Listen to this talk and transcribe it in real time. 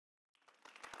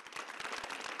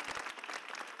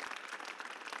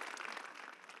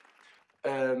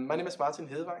My name is Martin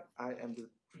Hedevang. I am the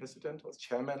president or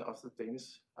chairman of the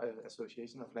Danish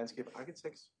Association of Landscape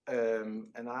Architects,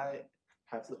 and I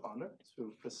have the honor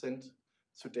to present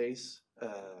today's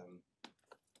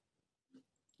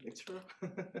lecture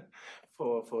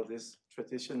for this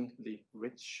traditionally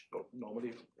rich, or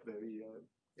normally very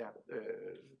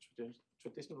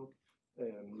traditional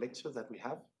lecture that we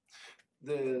have.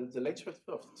 The lecturer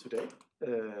of today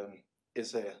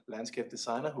is a landscape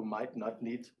designer who might not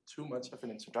need too much of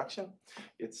an introduction.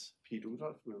 It's Piet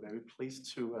Oudolf. We're very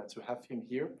pleased to have him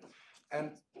here.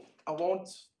 And I won't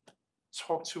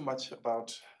talk too much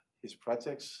about his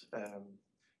projects,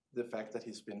 the fact that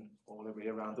he's been all the way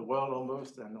around the world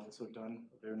almost, and also done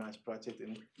a very nice project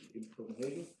in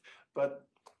Copenhagen. But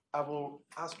I will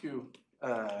ask you,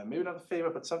 maybe not a favor,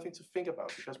 but something to think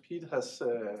about, because Piet has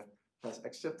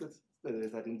accepted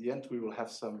that in the end we will have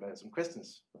some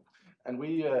questions. And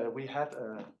we had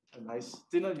a nice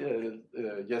dinner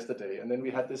yesterday, and then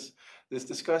we had this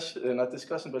discussion, not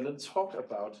discussion, but a little talk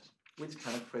about which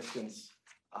kind of questions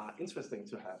are interesting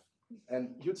to have.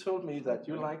 And you told me that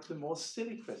you like the more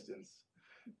silly questions.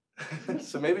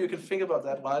 So maybe you can think about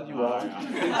that while you are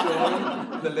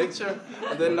enjoying the lecture,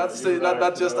 and then not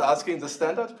just asking the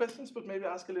standard questions, but maybe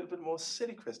ask a little bit more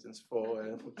silly questions for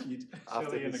Piet after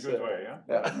silly in his, a good way, yeah?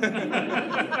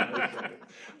 Yeah.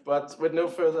 But with no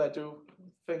further ado,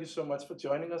 thank you so much for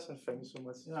joining us, and thank you so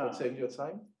much for taking your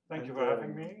time. Thank you for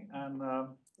having me, and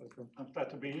I'm glad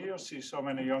to be here. See so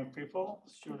many young people,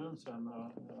 students, and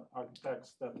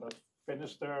architects that have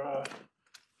finished their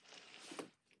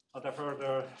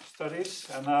their studies.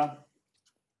 And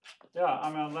yeah,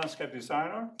 I'm a landscape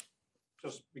designer.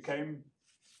 Just became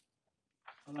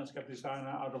a landscape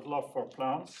designer out of love for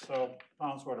plants. So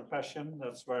plants were the passion.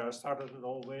 That's where I started it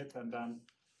all with. And then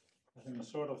I think a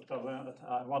sort of talent.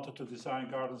 I wanted to design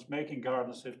gardens, making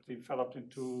gardens. It developed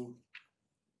into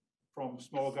from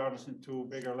small gardens into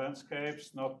bigger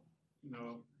landscapes. Not, you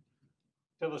know,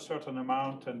 till a certain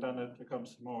amount, and then it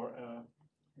becomes more,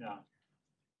 yeah,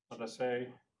 what I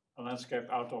say, a landscape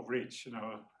out of reach, you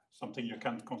know, something you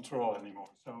can't control anymore.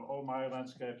 So all my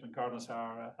landscapes and gardens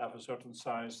have a certain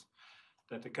size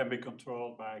that they can be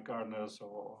controlled by gardeners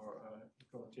or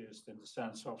ecologists, in the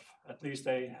sense of at least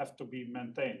they have to be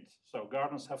maintained. So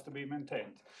gardens have to be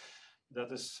maintained.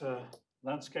 That is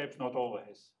landscapes, not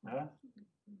always. Yeah?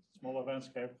 Smaller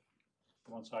landscape,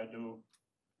 once I do,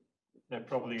 they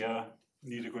probably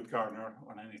need a good gardener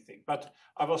on anything. But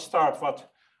I will start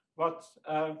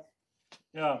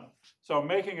yeah, so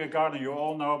making a garden, you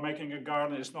all know, making a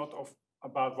garden is not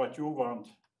about what you want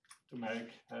to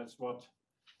make, it's what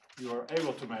you are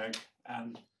able to make,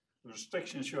 and the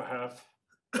restrictions you have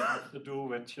to do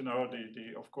with, you know,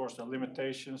 of course, the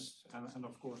limitations, and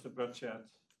of course, the budget,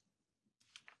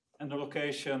 and the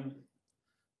location,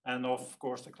 and of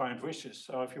course, the client wishes.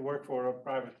 So if you work for a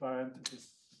private client,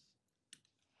 it's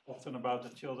often about the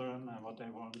children and what they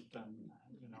want, and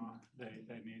you know,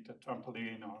 they need a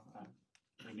trampoline, or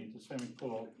they need a swimming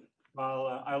pool.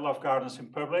 While I love gardens in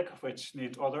public, which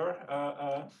need other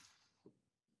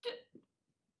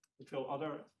fulfill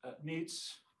other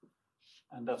needs,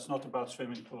 and that's not about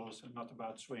swimming pools and not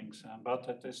about swings, but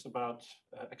it is about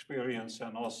experience,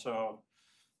 and also,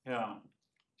 yeah,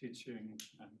 teaching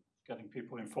and getting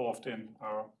people involved in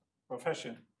our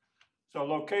profession. So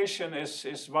location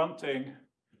is one thing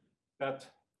that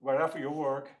wherever you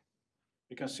work,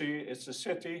 you can see it's a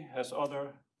city, has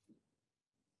other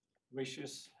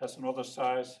wishes, has another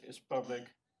size, is public,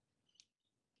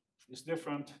 is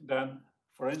different than,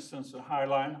 for instance, a high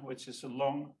line, which is a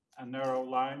long and narrow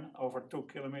line over 2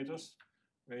 kilometers,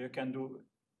 where you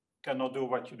cannot do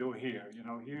what you do here. You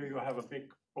know, here you have a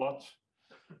big plot,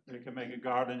 you can make a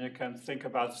garden, you can think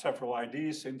about several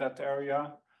ideas in that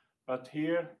area, but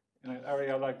here, in an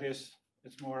area like this,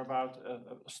 it's more about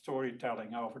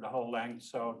storytelling over the whole length,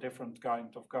 so different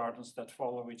kind of gardens that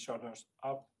follow each other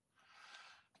up.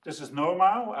 This is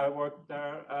Noma. I worked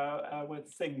there with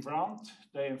Thing Brandt.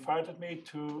 They invited me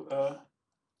to,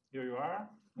 here you are,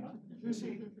 you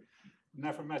see.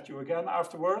 Never met you again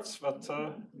afterwards, but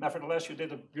nevertheless, you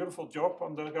did a beautiful job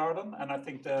on the garden, and I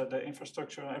think the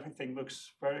infrastructure and everything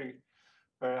looks very,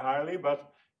 very highly,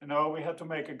 but you know, we had to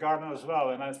make a garden as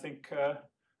well, and I think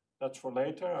that's for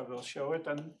later. I will show it.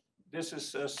 And this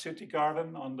is a city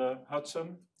garden on the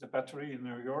Hudson, the Battery in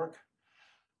New York,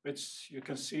 which you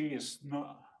can see is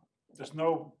there's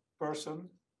no person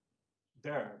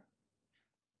there.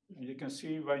 And you can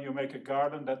see when you make a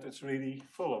garden that it's really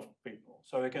full of people.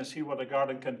 So you can see what a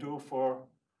garden can do for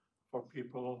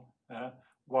people,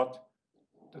 what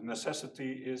the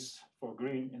necessity is for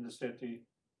green in the city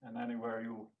and anywhere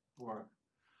you work.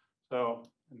 So,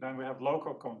 and then we have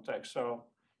local context. So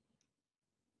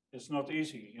it's not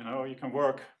easy, you know, you can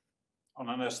work on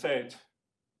an estate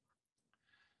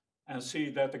and see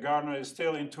that the gardener is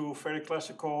still into very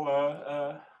classical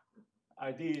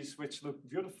ideas which look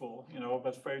beautiful, you know,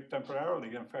 but very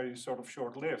temporarily and very sort of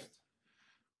short-lived.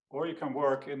 Or you can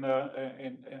work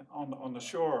on the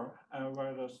shore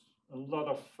where there's a lot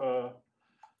of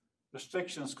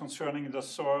restrictions concerning the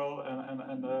soil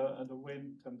and the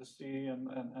wind and the sea, and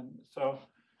so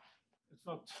it's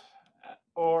not.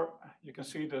 Or you can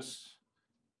see this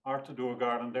hard to do a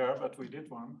garden there, but we did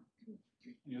one.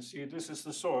 You see, this is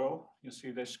the soil. You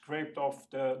see, they scraped off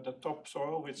the top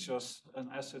soil, which is an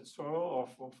acid soil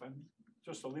of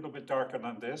just a little bit darker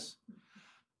than this.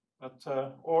 But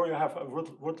or you have a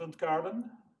woodland garden,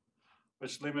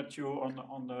 which limits you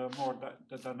on the more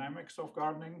the dynamics of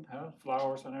gardening.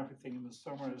 Flowers and everything in the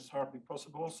summer is hardly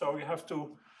possible. So you have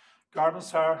to.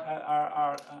 Gardens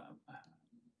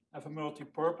have a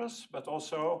multi-purpose, but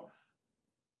also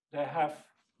they have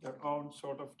their own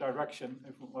sort of direction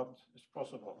if what is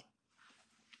possible.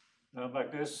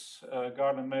 Like this,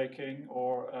 garden making,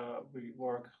 or we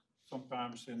work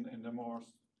sometimes in the more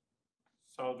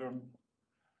southern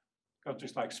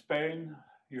countries like Spain.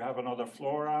 You have another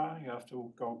flora, you have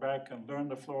to go back and learn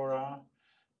the flora.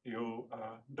 You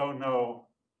don't know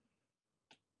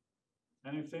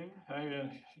anything.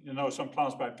 You know some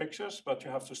plants by pictures, but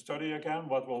you have to study again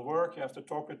what will work. You have to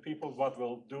talk with people what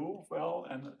will do well,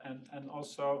 and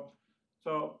also,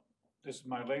 so this is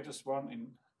my latest one in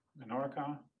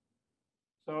Menorca.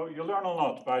 So you learn a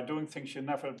lot by doing things you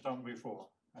never done before.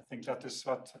 I think that is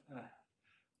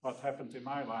what happened in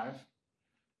my life.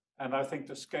 And I think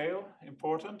the scale,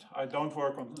 important. I don't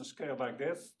work on a scale like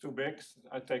this, too big.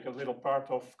 I take a little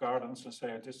part of gardens and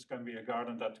say this can be a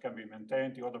garden that can be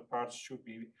maintained. The other parts should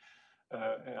be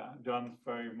done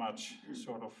very much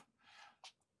sort of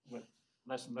with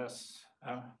less and less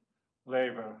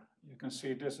labor. You can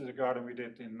see this is a garden we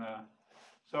did in,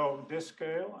 so this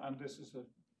scale, and this is a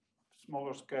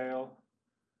smaller scale.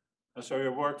 And so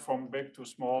you work from big to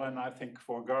small, and I think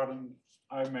for gardens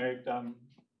I make them,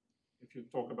 if you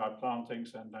talk about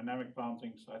plantings and dynamic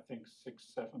plantings, I think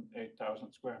 6,000, 7,000,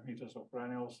 8,000 square meters of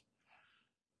perennials.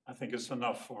 I think it's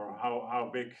enough for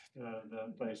how big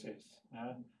the place is.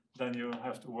 Then you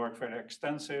have to work very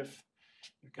extensive.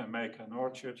 You can make an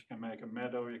orchard, you can make a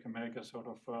meadow, you can make a sort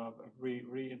of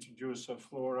reintroduce a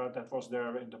flora that was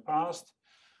there in the past.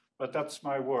 But that's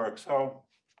my work. So,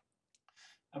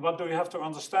 and what do you have to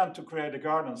understand to create a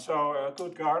garden? So a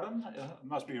good garden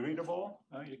must be readable.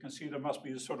 You can see there must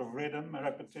be a sort of rhythm, a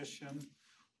repetition,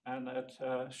 and it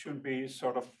shouldn't be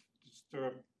sort of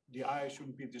disturbed. The eye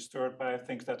shouldn't be disturbed by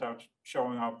things that are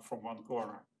showing up from one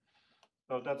corner.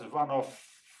 So that is one of,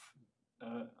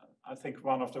 I think,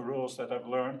 one of the rules that I've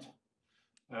learned.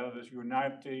 There's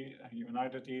unity,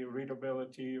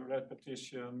 readability,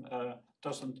 repetition.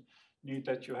 Doesn't need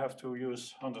that you have to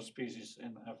use 100 species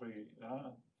in every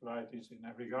varieties in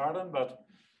every garden, but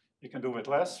you can do it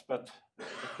less. But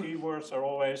the key words are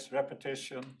always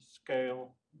repetition,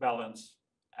 scale, balance,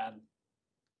 and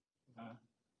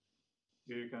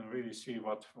you can really see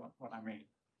what I mean.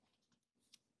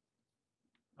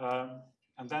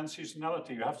 And then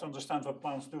seasonality. You have to understand what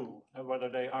plants do, whether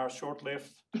they are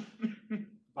short-lived,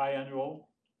 biannual,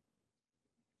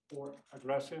 or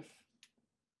aggressive,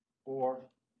 or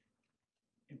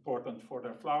important for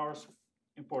their flowers,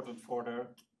 important for their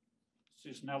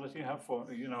seasonality.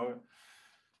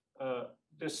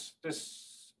 This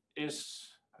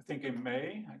is, I think, in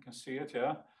May. I can see it.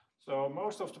 Yeah. So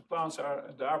most of the plants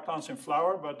there are plants in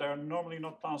flower, but they're normally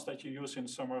not plants that you use in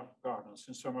summer gardens,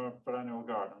 in summer perennial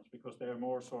gardens, because they are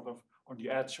more sort of on the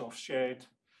edge of shade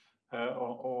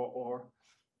or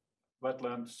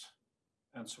wetlands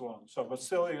and so on. So, but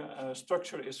still,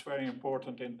 structure is very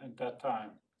important in that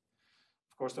time.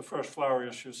 Of course, the first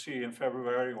flowers you see in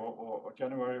February or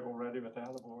January already with the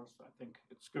hellebores, I think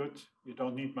it's good. You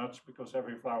don't need much because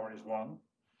every flower is one,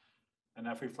 and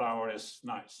every flower is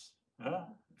nice.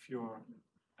 If you're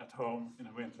at home in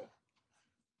the winter.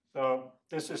 So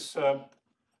this is,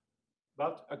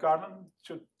 but a garden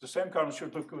the same garden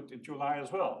should look good in July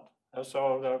as well.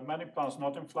 So there are many plants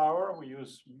not in flower. We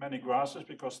use many grasses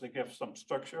because they give some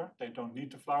structure. They don't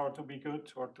need the flower to be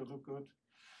good or to look good.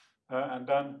 And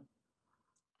then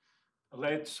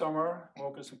late summer,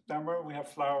 August, September, we have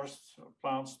flowers,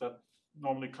 plants that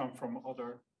normally come from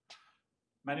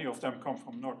many of them come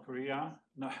from North Korea.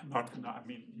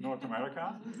 North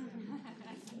America.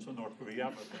 Also North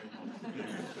Korea, but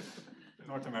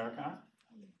North America.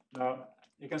 Now,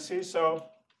 you can see, so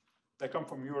they come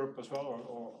from Europe as well,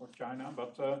 or China,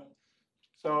 but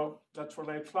So that's for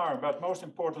late flowering, but most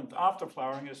important after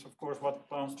flowering is, of course, what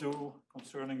plants do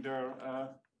concerning their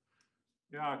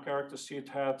character, seed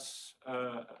heads,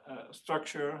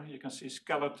 structure. You can see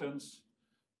skeletons.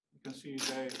 You can see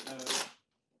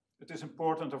it is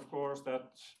important, of course,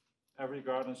 that every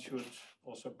garden should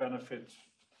also benefit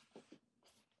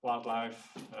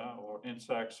wildlife or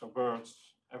insects or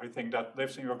birds, everything that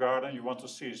lives in your garden you want to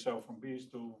see. So from bees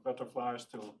to butterflies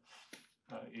to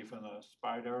even a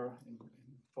spider in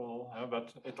fall,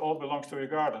 but it all belongs to your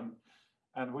garden.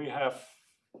 And we have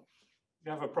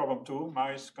a problem too.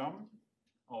 Mice come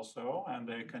also, and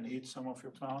they can eat some of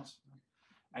your plants.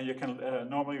 And you can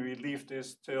normally we leave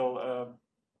this till I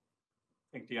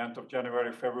think the end of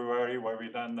January, February, where we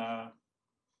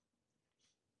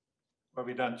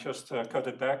then just cut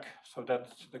it back so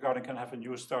that the garden can have a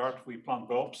new start. We plant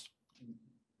bulbs in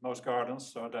most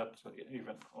gardens, so that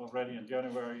even already in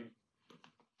January,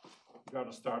 the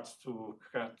garden starts to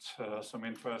get some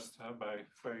interest by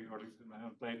very early,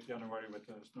 late January with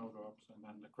the snowdrops and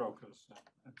then the crocus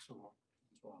and so on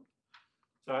and so on.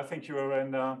 So I think you are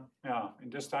in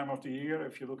this time of the year.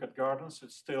 If you look at gardens,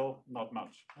 it's still not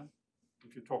much.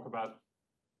 If you talk about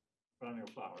perennial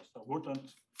flowers, so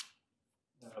woodland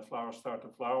flowers start to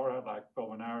flower like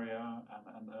Pulmonaria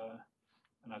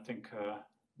and I think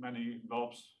many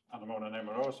bulbs, Anemone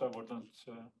nemorosa, woodland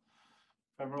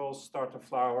ephemerals start to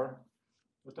flower.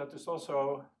 But that is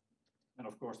also, and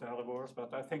of course the hellebores,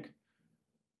 but I think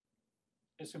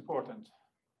it's important.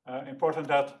 Important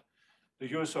that the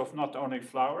use of not only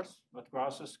flowers, but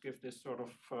grasses give this sort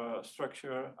of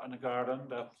structure in a garden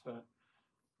that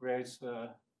creates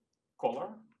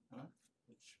color,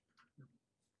 which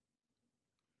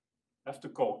have to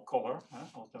call color,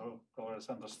 although color is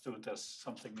understood as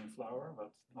something in flower,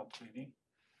 but not really.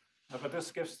 But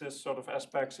this gives this sort of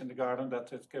aspects in the garden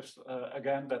that it gives,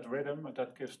 again, that rhythm,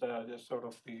 that gives the sort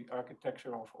of the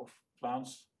architecture of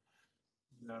plants,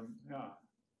 in a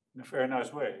very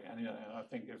nice way. And I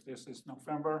think if this is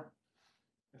November,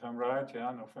 if I'm right,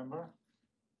 November,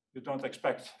 you don't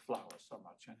expect flowers so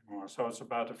much anymore. So it's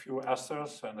about a few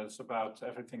asters, and it's about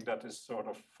everything that is sort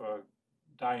of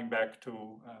dying back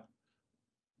to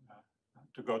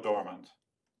go dormant.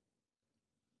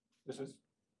 This is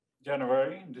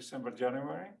January, December,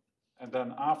 January. And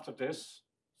then after this,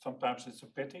 sometimes it's a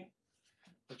pity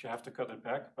that you have to cut it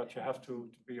back, but you have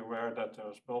to be aware that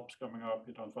there's bulbs coming up.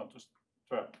 You don't want to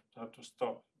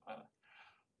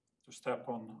step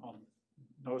on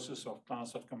noses of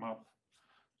plants that come up.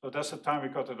 So that's the time we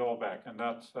cut it all back. And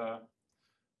that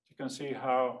you can see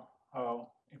how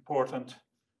important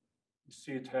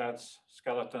seed heads,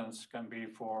 skeletons can be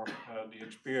for the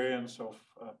experience of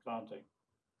planting.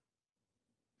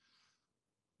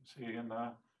 See, in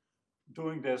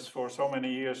doing this for so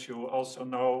many years, you also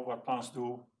know what plants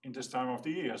do in this time of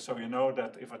the year. So you know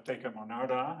that if I take a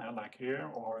monarda, like here,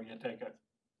 or you take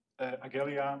a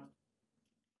agelia,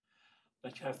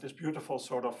 that you have this beautiful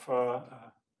sort of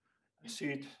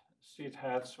seed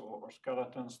heads or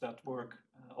skeletons that work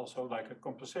also like a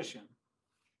composition.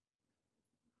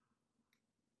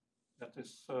 That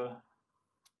is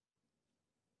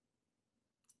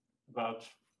about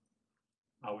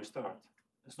how we start.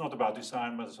 It's not about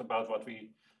design, but it's about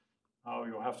how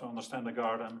you have to understand the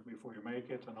garden before you make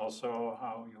it, and also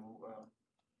how you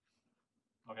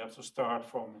have to start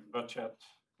from budget,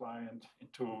 client,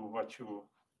 into what you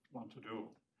want to do.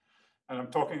 And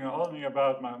I'm talking only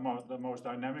about the most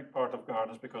dynamic part of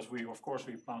gardens, because of course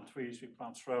we plant trees, we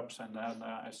plant shrubs, and then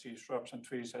I see shrubs and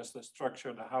trees as the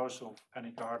structure, the house of any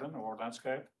garden or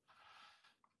landscape.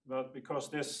 But because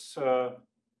this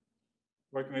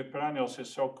working with perennials is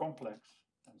so complex,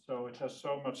 and so it has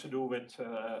so much to do with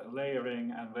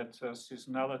layering and with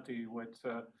seasonality, with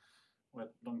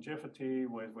longevity,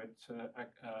 with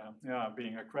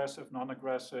being aggressive,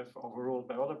 non-aggressive, overruled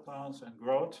by other plants, and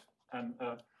growth, and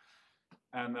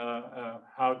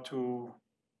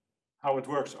how it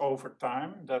works over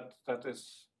time. That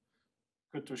is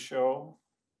good to show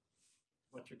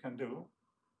what you can do.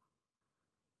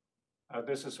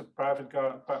 This is a public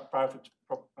garden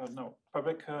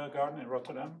in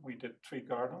Rotterdam. We did 3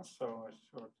 gardens, so I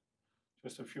showed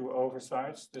just a few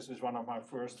oversights. This is one of my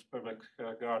first public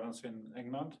gardens in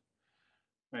England,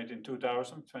 made in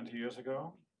 2000, 20 years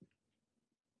ago.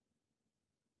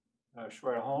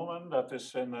 Schwer-Holman, that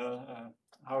is in a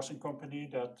housing company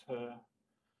that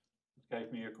gave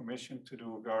me a commission to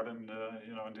do a garden,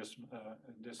 in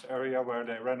this area where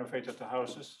they renovated the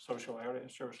houses, social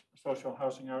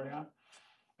housing area,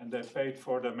 and they paid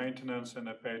for the maintenance and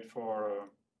they paid for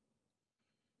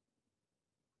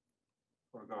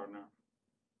a gardener,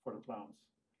 for the plants,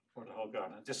 for the whole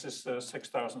garden. This is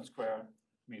 6,000 square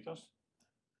meters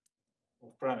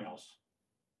of perennials.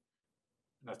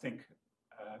 And I think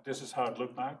this is how it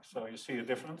looked like, so you see a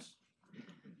difference.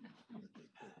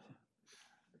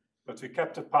 But we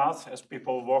kept the path as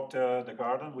people walked the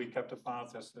garden. We kept the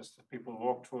path as the people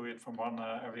walked through it from one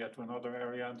area to another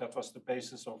area, and that was the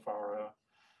basis of our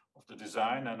of the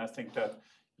design. And I think that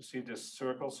you see these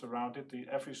circles around it.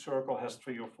 Every circle has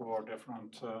 3 or 4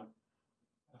 different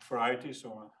varieties,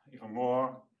 or even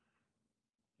more.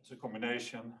 It's a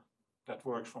combination that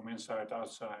works from inside to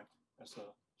outside as a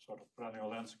sort of perennial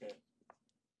landscape.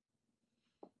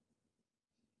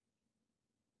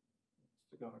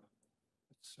 It's the garden.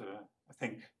 It's, I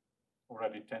think,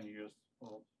 already 10 years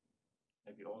old,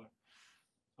 maybe older.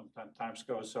 Sometimes time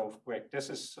goes so quick. This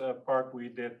is a park we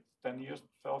did 10 years,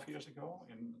 12 years ago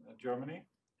in Germany,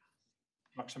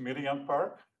 Maximilian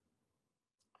Park.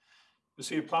 You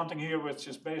see a planting here which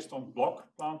is based on block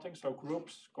planting, so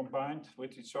groups combined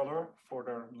with each other for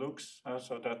their looks,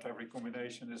 so that every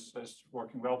combination is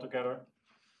working well together.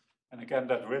 And again,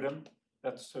 that rhythm,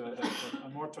 that's a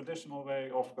more traditional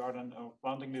way of garden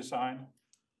planting design,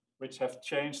 which have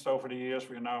changed over the years.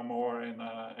 We are now more in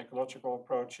ecological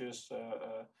approaches,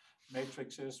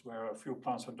 matrices, where a few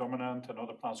plants are dominant and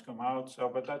other plants come out. So,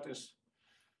 but that is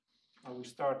how we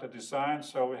start the design.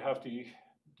 So we have the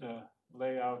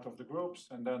layout of the groups,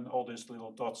 and then all these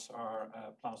little dots are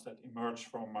plants that emerge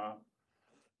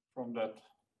from that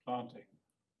planting.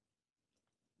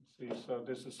 See, so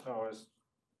this is how I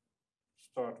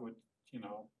start with,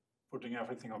 putting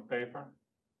everything on paper.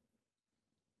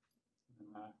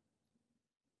 And,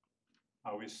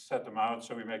 how we set them out,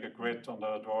 so we make a grid on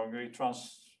the drawing. We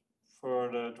transfer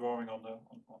the drawing on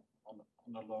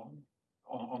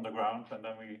the ground, and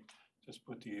then we just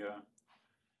put the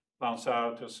plants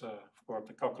out as, of course,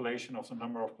 the calculation of the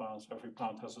number of plants. Every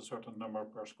plant has a certain number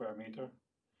per square meter,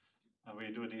 and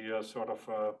we do the sort of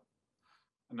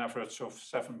an average of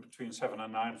between 7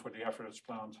 and 9 for the average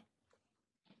plant,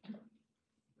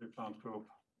 the plant group.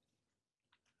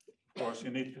 Of course,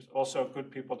 you need also good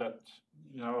people that,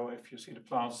 if you see the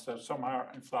plants, that some are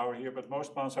in flower here, but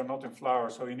most plants are not in flower,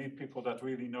 so you need people that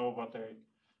really know what they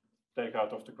take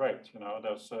out of the crate.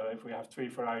 There's if we have 3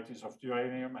 varieties of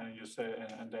geranium, and you say,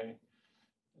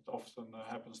 it often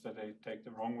happens that they take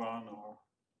the wrong one, or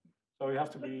so you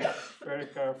have to be very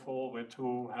careful with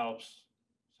who helps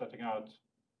setting out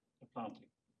the planting.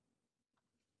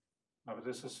 But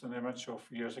this is an image of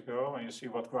years ago, and you see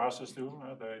what grasses do.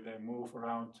 They move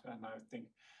around, and I think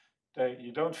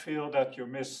you don't feel that you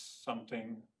miss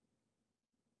something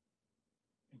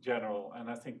in general. And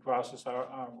I think grasses are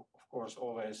of course,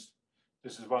 always.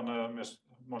 This is one Miss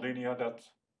Molinia that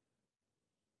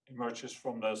emerges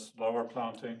from this lower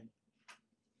planting.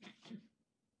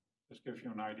 Just give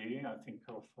you an idea, I think,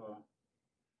 of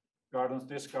gardens.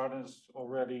 This garden is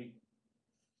already,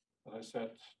 as I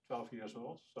said, 12 years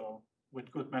old. So with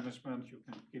good management, you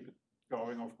can keep it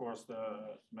going. Of course,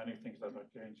 there's many things that are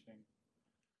changing.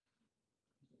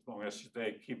 As long as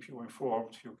they keep you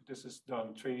informed. This is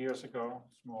done 3 years ago.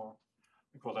 It's more,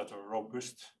 we call that a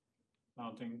robust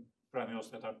planting. Perennials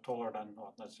that are taller than,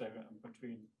 let's say,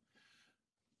 between,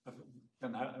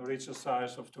 can reach a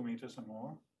size of 2 meters and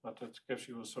more. But it gives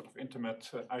you a sort of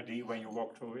intimate idea when you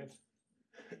walk through it.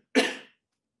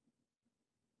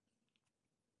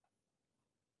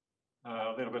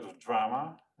 A little bit of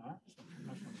drama.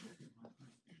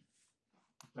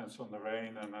 Depends on the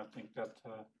rain, and I think that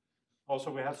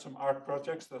also we had some art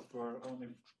projects that were only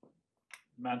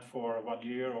meant for 1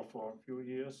 year or for a few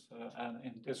years,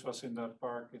 and this was in the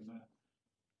park in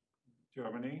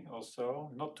Germany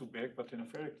also, not too big, but in a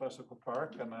very classical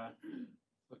park, and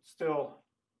but still,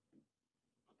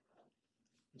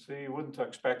 you see, you wouldn't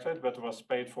expect it, but it was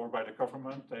paid for by the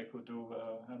government. They could do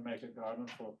and make a garden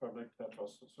for public that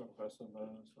was sort of as an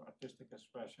artistic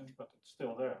expression, but it's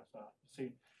still there. So you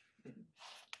see,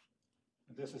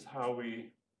 this is how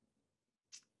we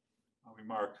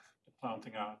mark the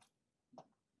planting out.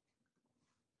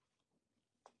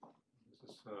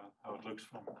 This is how it looks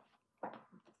from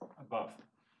above.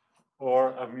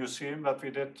 Or a museum that we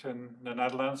did in the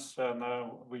Netherlands, and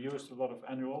we used a lot of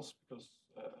annuals because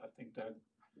I think that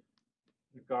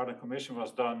the garden commission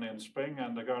was done in spring,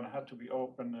 and the garden had to be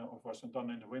open, or wasn't done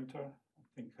in the winter. I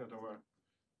think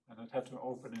and it had to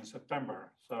open in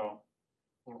September, so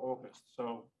or August.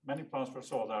 So many plants were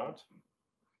sold out.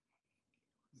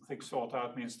 I think sold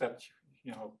out means that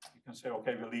you can say,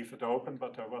 okay, we leave it open,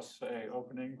 but there was a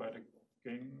opening by the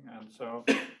king, and so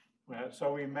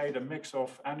we made a mix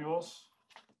of annuals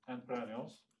and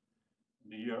perennials.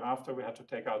 The year after, we had to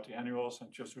take out the annuals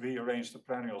and just rearrange the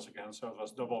perennials again, so it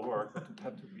was double work, but it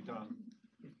had to be done.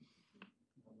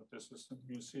 But this is a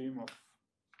museum of.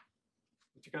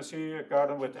 But you can see a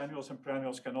garden with annuals and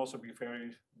perennials can also be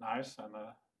very nice, and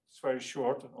it's very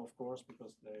short, of course,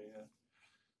 because they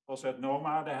also at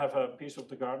Noma they have a piece of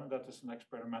the garden that is an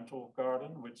experimental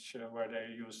garden, which where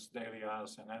they use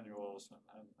dahlias and annuals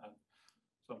and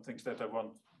some things that they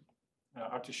want,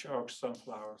 artichokes,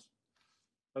 sunflowers.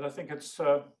 But I think it's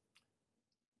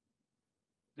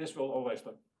this will always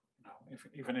look,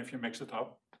 even if you mix it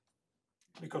up,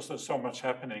 because there's so much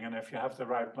happening, and if you have the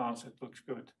right plants, it looks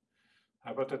good.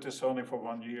 But it is only for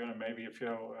 1 year, and maybe if you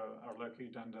are lucky,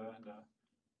 then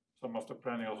some of the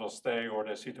perennials will stay or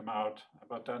they see them out.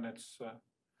 But then it's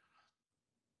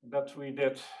that we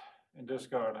did in this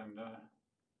garden.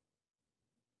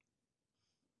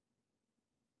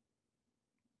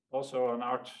 Also, an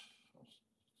art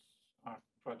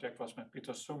project was with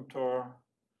Peter Sumter.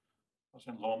 Was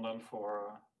in London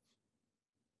for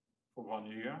 1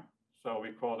 year. So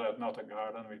we call that not a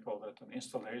garden, we call that an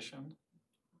installation.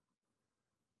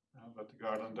 But the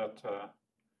garden that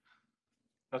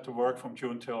had to work from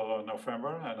June till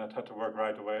November, and it had to work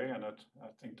right away. And I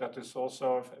think that is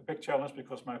also a big challenge,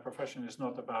 because my profession is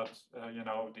not about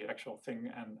the actual thing,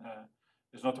 and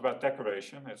it's not about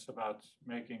decoration. It's about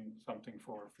making something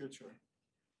for the future.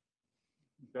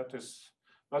 That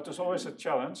is always a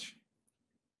challenge,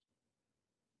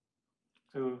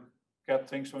 to get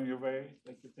things on your way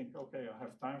that you think, okay, I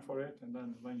have time for it, and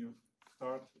then when you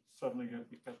start, suddenly you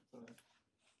get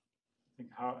think,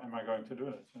 how am I going to do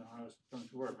it? How is it going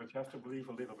to work? But you have to believe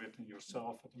a little bit in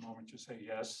yourself. At the moment you say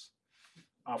yes,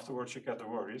 afterwards you get the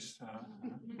worries.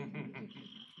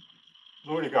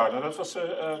 Glory Garden. That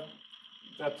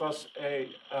was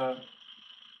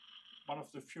one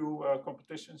of the few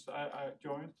competitions I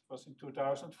joined. It was in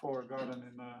 2000 for a garden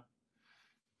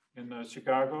in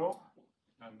Chicago,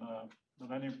 and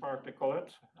Millennium Park they call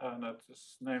it, and it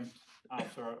is named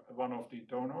after one of the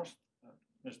donors,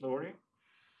 Miss Laurie.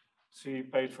 She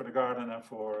paid for the garden, and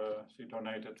she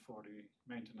donated for the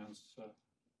maintenance a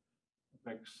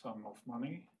big sum of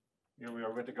money. Here we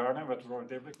are with the garden with Roy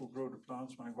Diblick, who grew the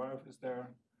plants. My wife is there.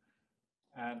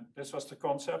 And this was the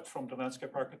concept from the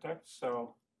landscape architects.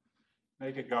 So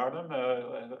make a garden,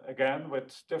 again,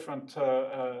 with different,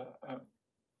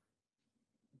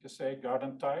 you say,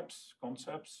 garden types,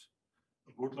 concepts.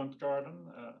 A woodland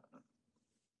garden.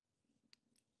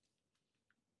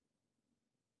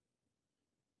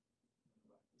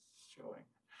 Showing.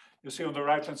 You see on the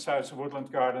right-hand side is a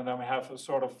woodland garden, and we have a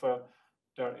sort of,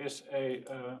 there is a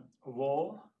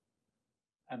wall,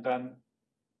 and then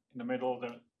in the middle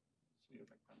there, see if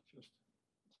I can just,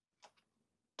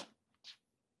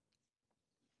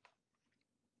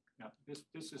 yeah,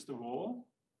 this is the wall.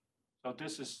 So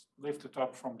this is lifted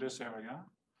up from this area.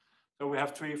 So we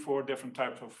have 3, 4 different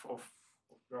types of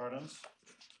gardens,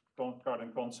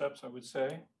 garden concepts, I would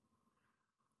say.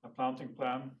 A planting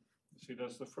plan. You see,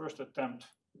 that's the first attempt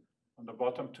on the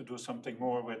bottom to do something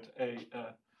more with a,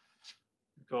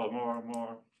 we call it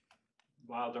more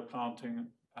wilder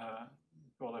planting.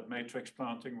 We call it matrix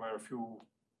planting, where a few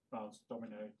plants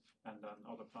dominate and then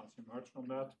other plants emerge from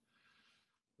that.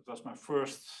 It was my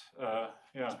first,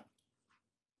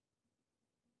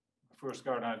 first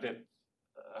garden I did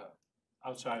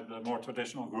outside the more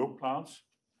traditional group plants.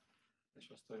 This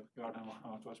was the garden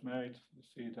how it was made. You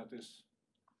see that is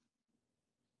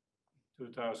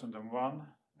 2001,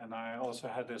 and I also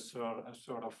had this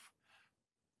sort of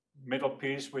middle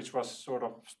piece, which was sort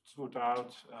of stood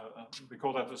out. We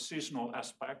call that a seasonal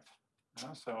aspect.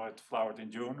 So it flowered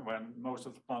in June when most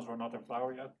of the plants were not in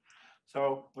flower yet.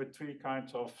 So with 3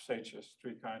 kinds of sages,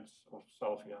 3 kinds of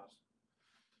salvias.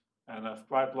 And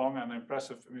quite long and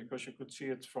impressive, because you could see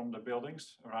it from the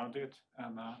buildings around it.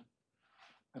 And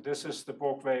this is the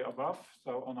walkway above,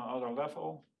 so on another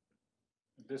level.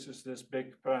 This is this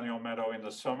big perennial meadow in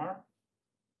the summer.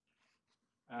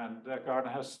 And the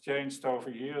garden has changed over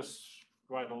years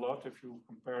quite a lot. If you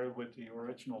compare it with the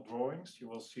original drawings, you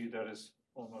will see there is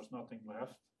almost nothing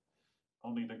left.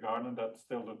 Only the garden that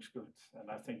still looks good. And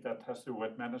I think that has to do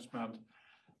with management,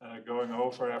 going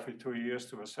over every 2 years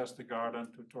to assess the garden,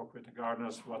 to talk with the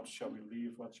gardeners, what shall we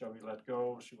leave, what shall we let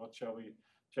go, what shall we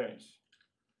change.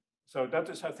 So that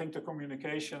is, I think, the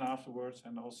communication afterwards,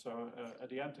 and also at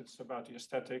the end it's about the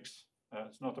aesthetics.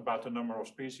 It's not about the number of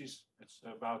species, it's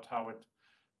about how it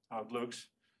looks,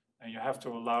 and you have to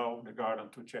allow the garden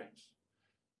to change.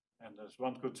 And there's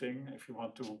one good thing, if you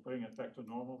want to bring it back to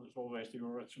normal, there's always the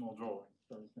original drawing.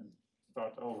 So you can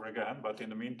start over again, but in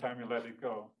the meantime you let it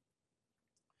go.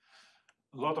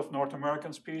 A lot of North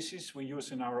American species we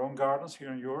use in our own gardens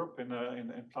here in Europe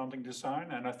in planting design,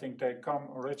 and I think they come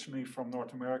originally from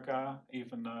North America,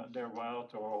 even they're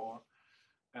wild or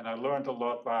And I learned a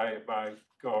lot by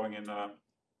going in,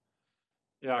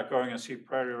 going and see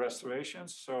prairie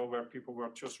restorations. So where people were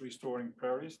just restoring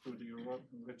prairies to the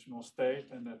original state,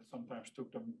 and that sometimes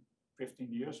took them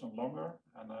 15 years or longer.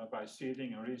 And by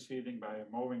seeding and reseeding, by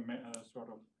mowing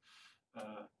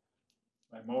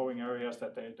by mowing areas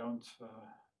that they don't,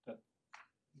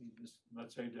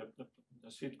 let's say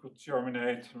the seed could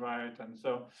germinate, right? And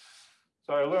so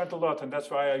I learned a lot, and that's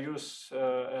why I use,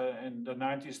 in the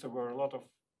 90s, there were a lot of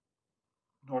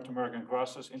North American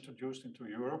grasses introduced into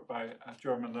Europe by a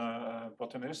German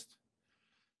botanist.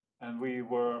 And we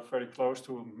were very close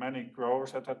to many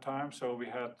growers at that time, so we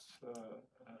had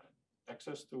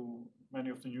access to many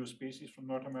of the new species from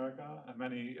North America, and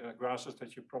many grasses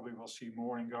that you probably will see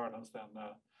more in gardens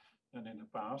than in the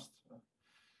past.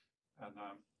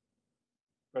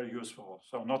 Very useful.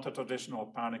 So not the traditional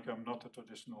panicum, not the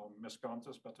traditional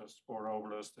miscanthus, but there's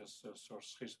sporolus, there's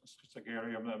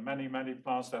schizagerium, many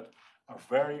plants that are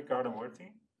very garden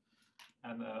worthy.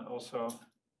 And also,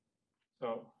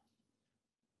 so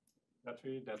that's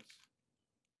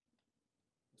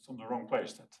on the wrong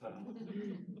place.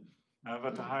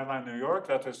 But the Highline New York,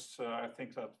 that is, I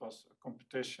think that was a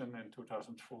competition in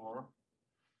 2004,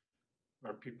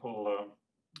 where people,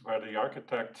 where the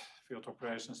architect field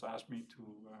operations asked me to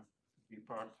be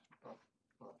part of,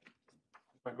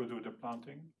 if I could do the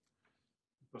planting,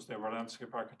 because they were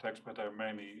landscape architects, but they're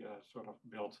mainly sort of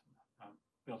built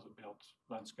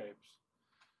landscapes,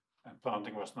 and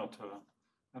planting was not.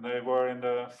 And they were in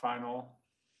the final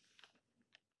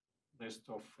list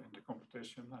in the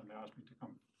competition, and they asked me to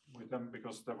come with them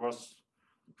because the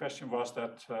question was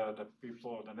that the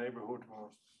people of the neighborhood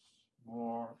was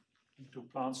more into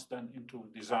plants than into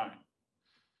design.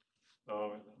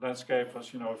 So landscape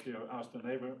was, if you ask the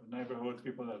neighborhood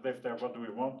people that live there, what do we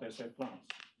want? They say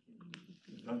plants.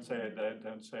 They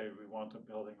don't say we want a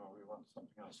building or we want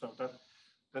something else. So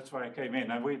that's why I came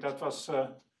in, and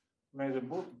made a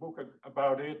book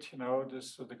about it.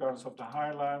 The Gardens of the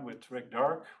Highline with Rick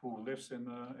Dark, who lives in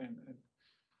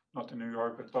not in New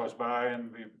York but close by,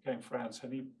 and we became friends.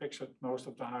 And he pictured most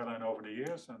of the Highline over the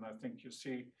years, and I think you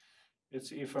see.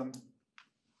 It's even,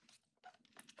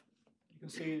 you can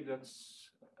see that's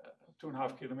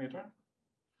 2.5 kilometers.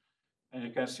 And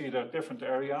you can see there are different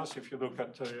areas. If you look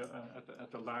at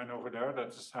the line over there, that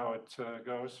is how it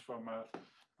goes from a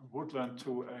woodland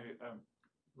to a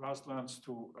grasslands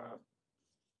to,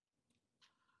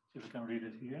 if you can read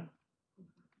it here.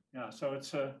 Yeah, so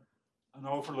it's an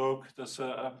overlook. There's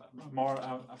a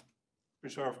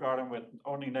preserve garden with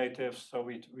only natives, so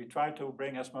we try to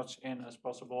bring as much in as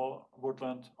possible.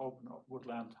 Woodland, open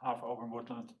woodland, half open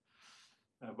woodland,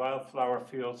 wildflower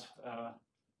field,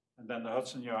 and then the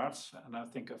Hudson Yards, and I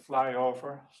think a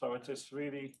flyover. So it is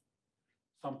really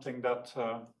something that,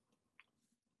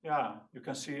 you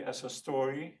can see as a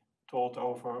story told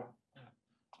over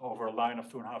a line of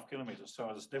 2.5 kilometers. So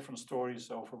there's different stories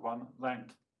over one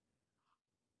length.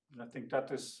 And I think that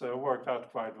is worked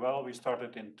out quite well. We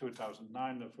started in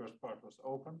 2009, the first part was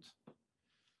opened.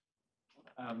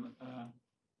 And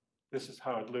this is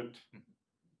how it looked in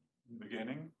the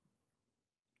beginning.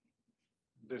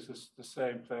 This is the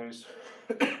same place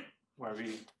where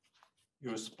we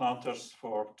used planters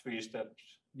for trees that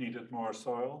needed more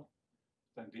soil.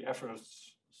 Then the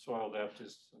average soil depth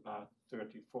is about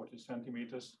 30-40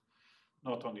 centimeters,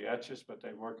 not on the edges, but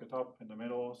they work it up in the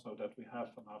middle so that we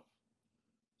have enough.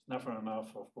 Never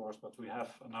enough, of course, but we have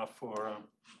enough for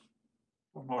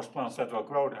most plants that will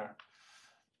grow there.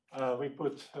 We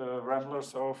put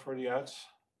ramblers over the edge,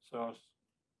 so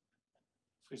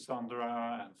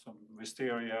Schisandra and some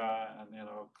wisteria and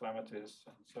clematis,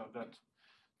 and so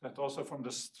that also from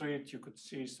the street you could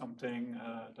see something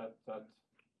that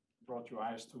brought your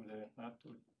eyes to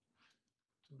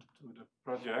the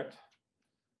project.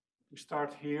 We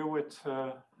start here with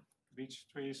beech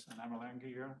trees and amelange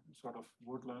here, sort of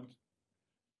woodland.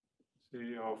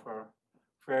 See, over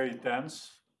very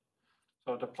dense.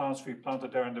 So the plants we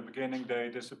planted there in the beginning, they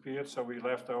disappeared. So we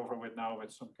left over with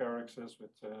some caryxes,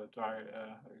 with dry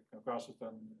grasses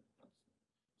and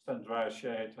stand dry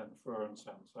shade and ferns,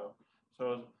 and so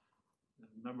the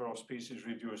number of species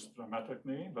reduced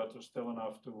dramatically, but there's still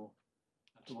enough to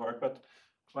work. But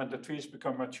when the trees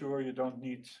become mature, you don't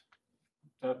need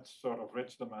that sort of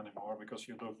ridgedom anymore, because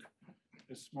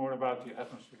it's more about the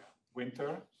atmosphere.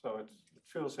 Winter, so it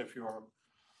feels if you're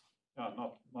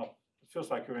it feels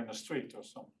like you're in a street or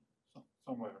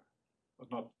somewhere,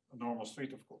 but not a normal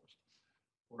street, of course.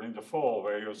 Or in the fall,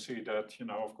 where you'll see that,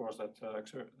 of course, that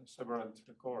exuberant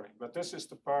coloring. But this is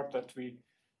the part that we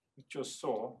just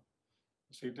saw.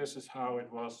 See, this is how it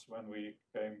was when we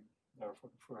came there for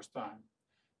the first time.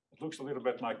 It looks a little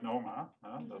bit like Noma,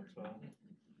 but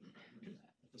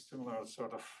a similar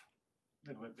sort of, a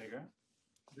little bit bigger.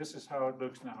 This is how it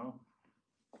looks now.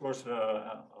 Of course,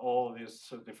 all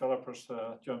these developers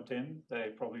jumped in.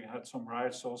 They probably had some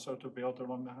rights also to build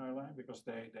along the High Line because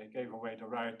they gave away the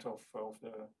right of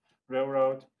the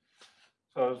railroad.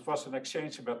 So it was an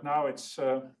exchange, but now it's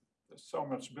there's so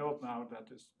much built now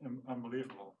that is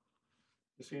unbelievable.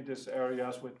 You see these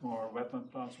areas with more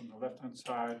wetland plants on the left-hand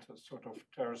side, a sort of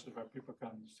terraces where people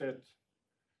can sit.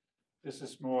 This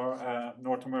is more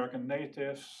North American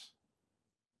natives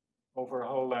over a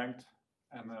whole length,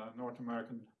 and North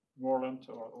American moorland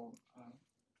or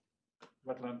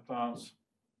wetland plants.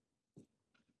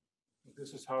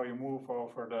 This is how you move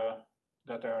over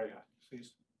that area. See,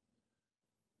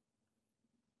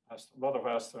 a lot of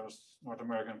asters, North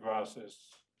American grasses,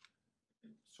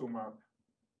 sumac.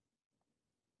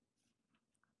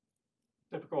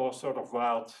 Typical sort of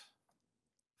wild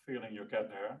feeling you get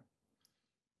there.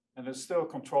 And it's still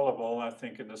controllable, I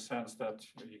think, in the sense that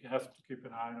you have to keep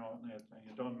an eye on it, and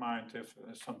you don't mind if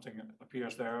something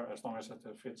appears there, as long as it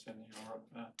fits in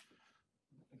your,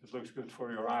 if it looks good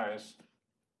for your eyes.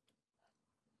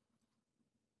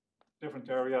 Different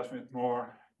areas with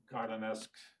more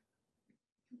garden-esque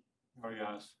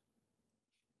areas.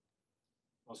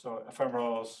 Also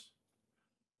ephemerals.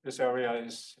 This area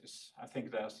is I think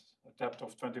there's a depth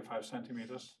of 25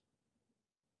 centimeters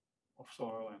of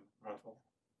soil and gravel.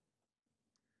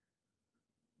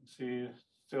 You see,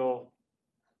 still,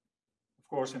 of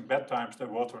course, in bad times they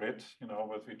water it, you know,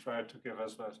 but we try to give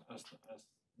as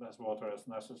less water as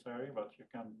necessary. But you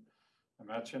can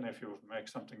imagine if you make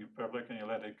something in public and you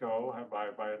let it go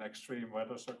by an extreme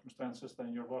weather circumstances,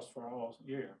 then you're lost for a whole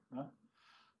year.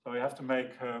 So you have to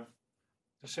make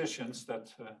decisions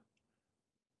that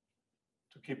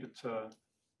to keep it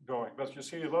going. But you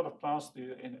see a lot of plants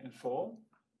in fall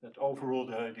that overrule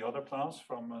the other plants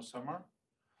from summer.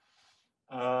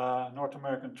 North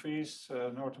American trees,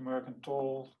 North American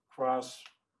tall grass,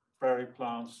 prairie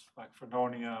plants like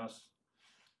Vernonias,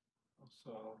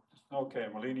 also snow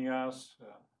camelinias,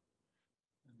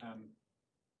 and then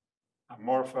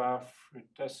Amorpha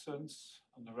frutescens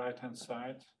on the right-hand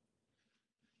side.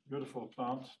 Beautiful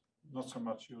plant, not so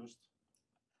much used.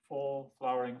 Fall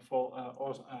flowering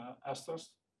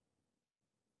asters.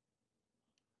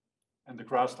 And the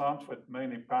grassland with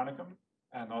mainly panicum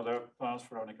and other plants,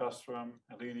 veronicastrum,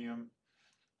 helenium,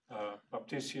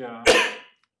 baptisia.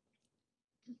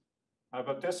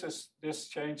 But this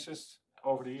changes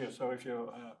over the years. So if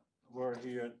you were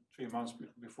here 3 months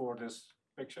before this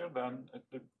picture, then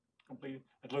it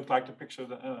looked like the picture,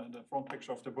 the front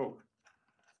picture of the book.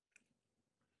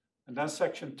 And then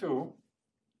section 2.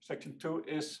 Section 2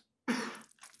 is,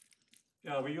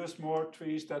 we use more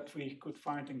trees that we could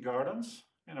find in gardens,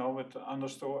 you know, with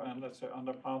understore and let's say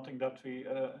underplanting that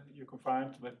you can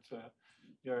find with,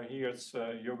 here it's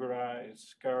Jugera,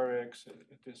 it's Carex,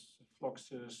 it is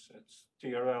Phloxus, it's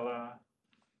Tiarella,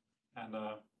 and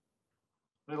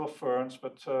little ferns,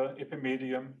 but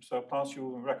Epimedium, so plants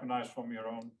you recognize from your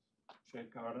own shade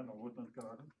garden or woodland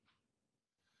garden.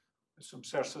 Some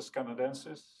Cercis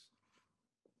canadensis.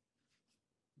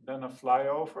 Then a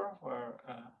flyover where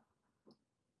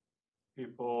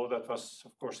people, that was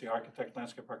of course the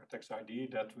landscape architect's idea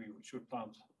that we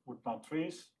would plant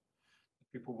trees.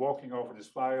 People walking over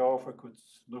this flyover could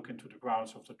look into the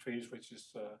grounds of the trees, which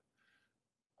is a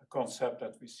concept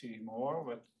that we see more,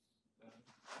 but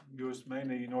used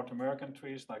mainly North American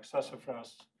trees like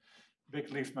sassafras, big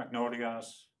leaf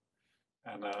magnolias,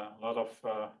 and a lot of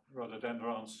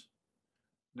rhododendrons,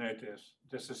 natives.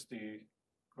 This is the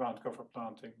ground cover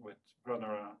planting with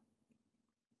Brunnera,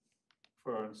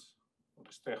 ferns, or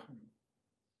the stechum.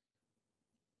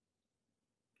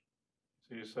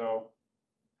 See, so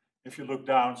if you look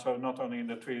down, so not only in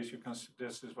the trees, you can see,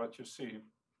 this is what you see.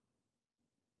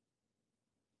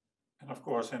 And of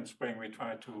course, in spring, we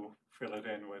try to fill it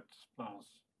in with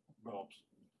plants, bulbs,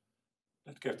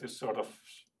 that give this sort of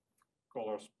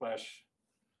color splash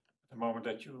at the moment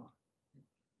that you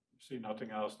see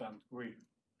nothing else than green.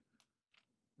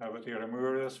 With here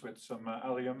Amurius with some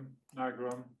Allium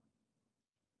nigrum,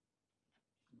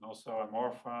 and also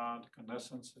Amorpha, the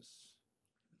Canescens is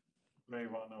the gray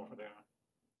one over there.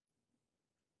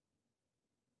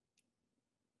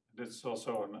 This is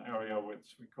also an area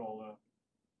which we call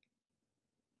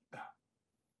a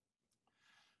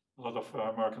lot of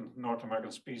North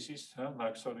American species,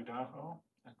 like Solidago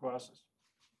and grasses.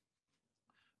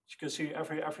 As you can see,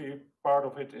 every part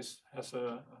of it has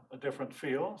a different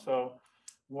feel. So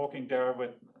walking there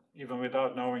even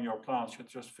without knowing your plants, you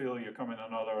just feel you come in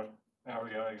another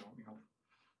area.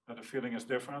 The feeling is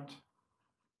different.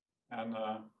 and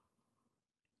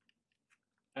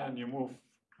you move.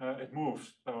 It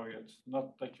moves, so it's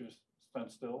not that you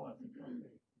stand still and think, okay,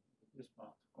 this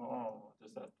plant. Oh, what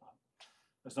is that plant?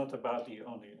 It's not about the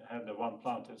one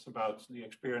plant. It's about the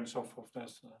experience of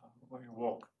this where you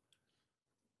walk.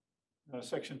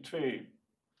 Section 3.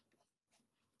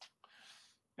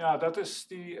 Yeah, that is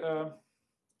the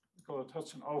we call it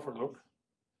Hudson overlook.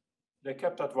 They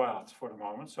kept that wild for the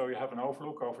moment, so you have an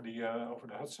overlook over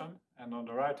the Hudson, and on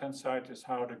the right-hand side is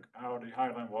how the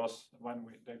highland was when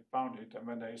they found it and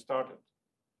when they started.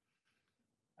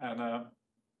 And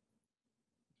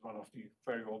it's one of the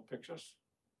very old pictures.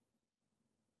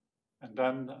 And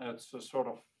then it's a sort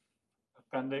of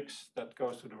appendix that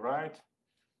goes to the right,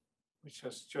 which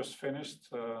has just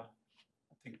finished, I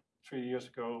think 3 years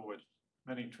ago, with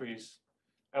many trees,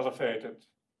 elevated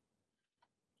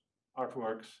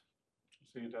artworks.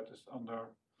 You see that is under,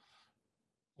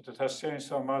 but it has changed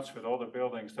so much with all the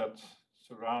buildings that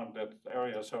surround that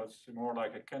area, so it's more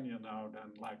like a canyon now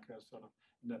than like a sort of,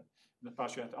 in the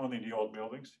past you had only the old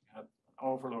buildings. You had an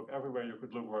overlook everywhere you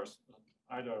could look, was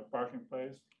either a parking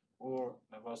place or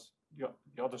there was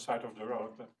the other side of the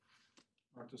road that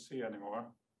hard to see anymore.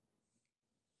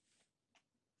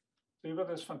 See, but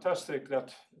it's fantastic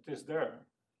that it is there.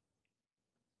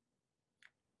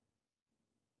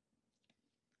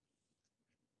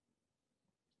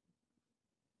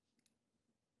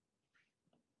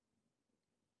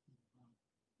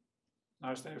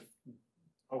 Nice, they've,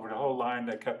 over the whole line,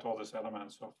 they kept all these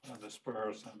elements of the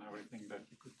spurs and everything that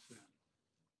you could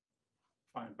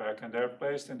find back, and they're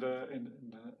placed in the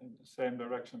same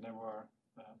direction they were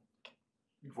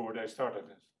before they started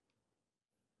this.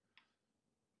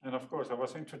 And of course, I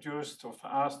was introduced or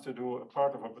asked to do a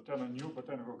part of a new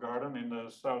botanical garden in the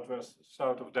south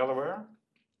of Delaware,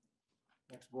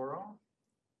 next borough.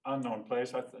 Unknown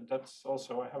place. That's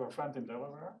also, I have a friend in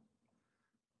Delaware,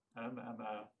 and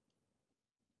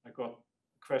I got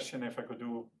a question if I could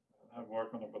do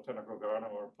work on a botanical garden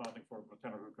or planting for a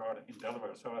botanical garden in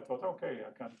Delaware. So I thought, okay,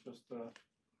 I can just,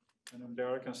 and I'm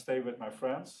there, I can stay with my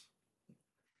friends.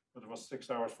 But it was 6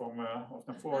 hours from,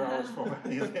 often 4 hours from where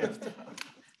he lived.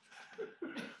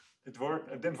 It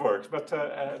worked, it didn't work, but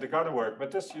the garden worked.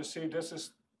 But this, you see, this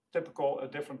is typical, a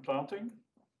different planting.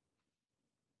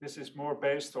 This is more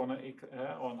based on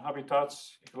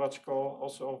habitats, ecological.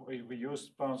 Also, we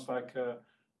used plants like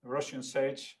Russian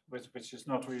sage, which is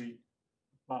not really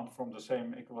a plant from the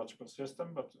same ecological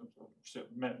system, but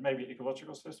maybe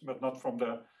ecological system, but not from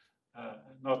the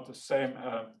not the same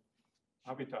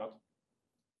habitat.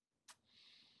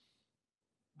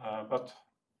 But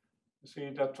you see,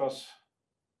 that was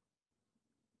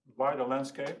wider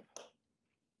landscape,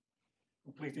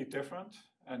 completely different.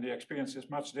 And the experience is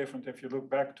much different if you look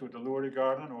back to the Louvre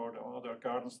garden or the other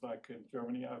gardens like in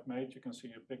Germany I've made. You can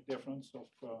see a big difference of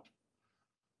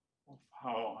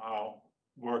how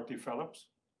work develops.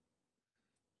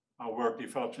 How work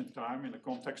develops in time, in the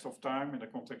context of time. In the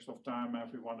context of time,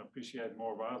 everyone appreciates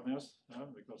more wildness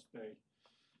because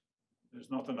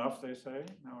there's not enough, they say,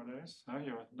 nowadays.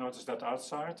 You notice that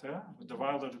outside, the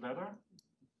wilder the better.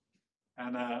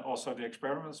 And also the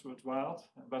experiments with wild.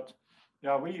 But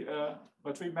yeah, we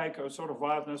make a sort of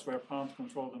wildness where plants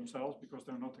control themselves because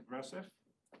they're not aggressive,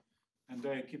 and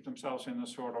they keep themselves in a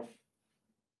sort of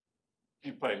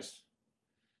in place.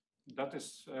 That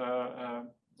is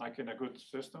like in a good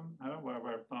system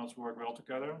where plants work well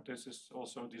together. This is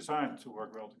also designed to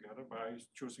work well together by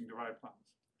choosing the right plants.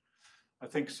 I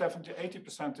think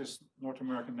 70–80% is North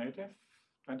American native,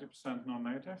 20%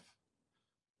 non-native,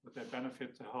 but they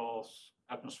benefit the whole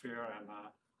atmosphere and.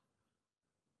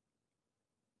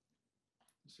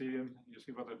 You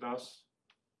see what it does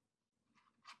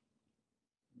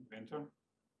in winter.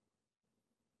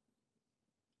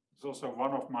 It's also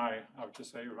one of my, I would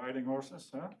just say, riding horses.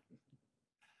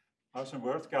 House and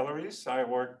Worth galleries. I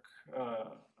work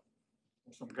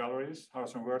for some galleries,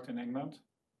 House and Worth in England.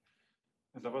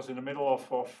 And that was in the middle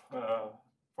of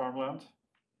farmland.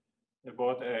 They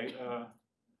bought a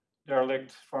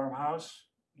derelict farmhouse.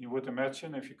 You would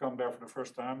imagine if you come there for the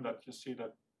first time that you see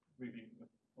that really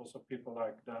also people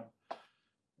like them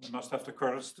must have the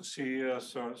courage to see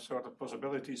sort of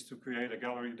possibilities to create a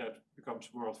gallery that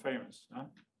becomes world famous.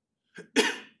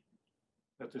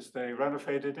 That is, they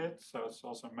renovated it, so it's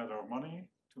also a matter of money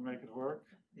to make it work.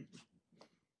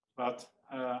 But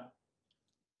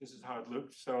this is how it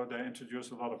looked. So they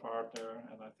introduced a lot of art there,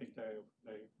 and I think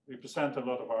they represent a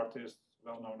lot of artists,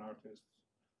 well-known artists,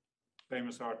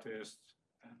 famous artists,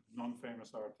 and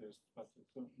non-famous artists. But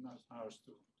it's a nice house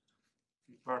to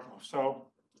be part of. So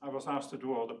I was asked to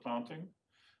do all the planting,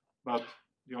 but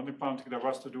the only planting there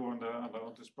was to do on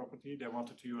this property. They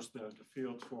wanted to use the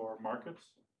field for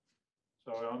markets.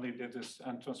 So I only did this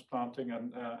entrance planting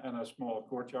and a small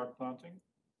courtyard planting.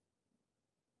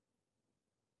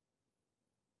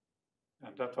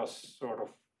 And that was sort of,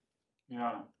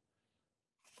 yeah,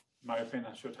 in my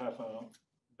opinion, should have a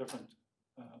different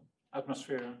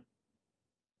atmosphere.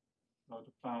 So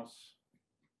the plants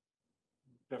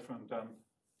different than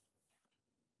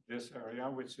this area,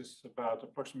 which is about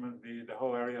approximately the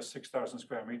whole area 6,000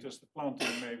 square meters. The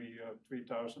planting maybe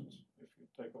 3,000 if you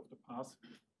take off the path.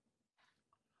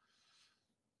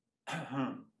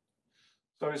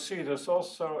 So you see, there's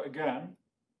also again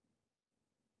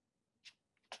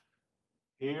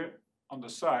here on the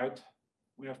side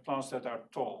we have plants that are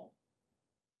tall.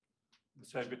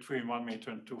 Let's say between 1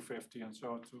 meter and 250, and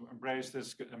so to embrace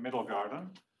this middle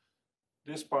garden.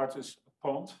 This part is a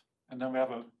pond, and then we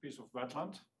have a piece of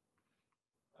wetland,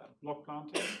 block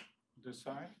planting on this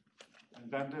side, and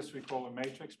then this we call a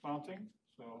matrix planting,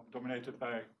 so dominated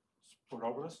by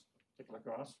sporobelus, particular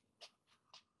grass.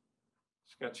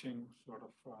 Sketching sort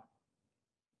of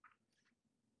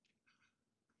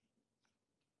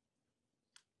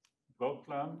build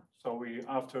plan. So we,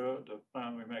 after the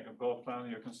plan, we make a build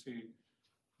plan. You can see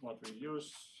what we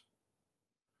use.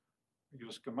 We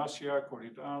use Camassia,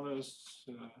 Cordidalis,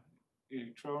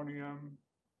 Electronium.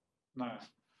 No.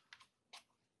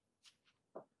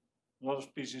 A lot of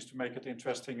species to make it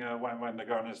interesting when the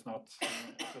garden is not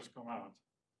just come out.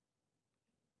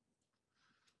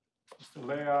 It's the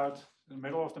layout in the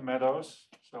middle of the meadows.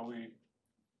 So we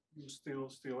use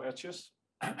steel edges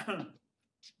to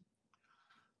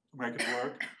make it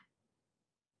work.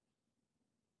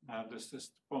 And this is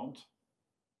the pond.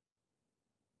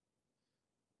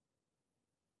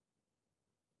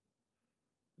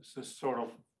 This is sort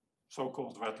of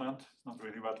so-called wetland. It's not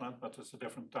really wetland, but it's a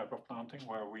different type of planting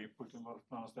where we put a lot of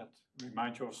plants that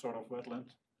remind you of sort of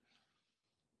wetland.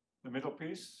 The middle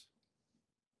piece.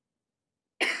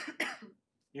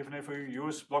 Even if we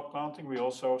use block planting, we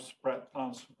also spread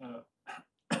plants,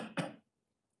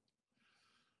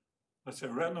 let's say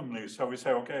randomly. So we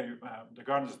say, okay, the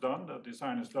garden is done, the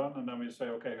design is done, and then we say,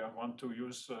 okay, I want to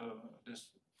use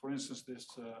this, for instance, this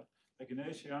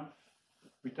echinacea.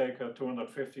 We take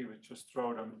 250, we just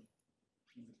throw them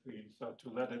in between. So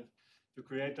to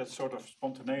create that sort of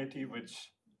spontaneity,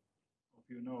 which,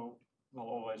 you know, will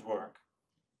always work.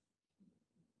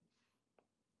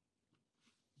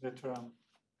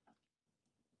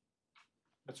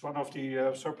 It's one of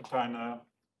the Serpentine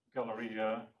gallery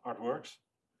artworks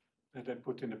that they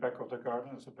put in the back of the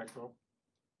garden as a backdrop.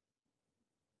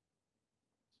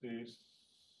 See.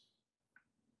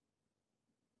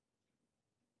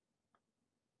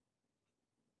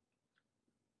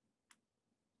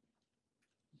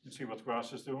 You see what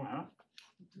grasses do, huh?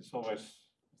 It's always,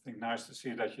 I think, nice to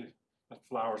see that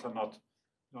flowers are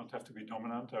don't have to be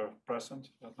dominant, they're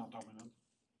present, but not dominant.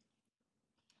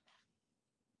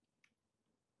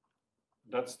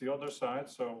 That's the other side.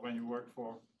 So when you work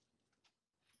for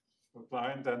a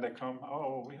client, then they come,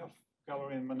 oh, we have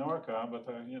gallery in Menorca, but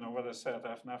you know what I said,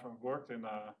 I've never worked in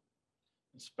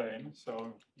Spain,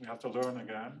 so we have to learn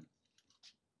again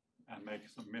and make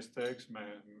some mistakes,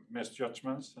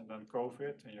 misjudgments, and then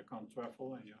COVID, and you can't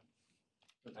travel, and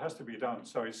it has to be done.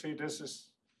 So you see,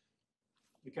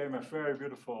 became a very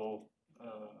beautiful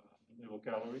little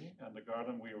gallery, and the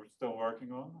garden we were still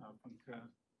working on. I think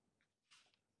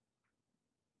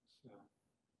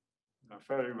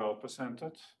very well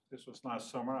presented. This was last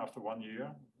summer after 1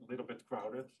 year, a little bit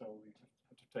crowded, so we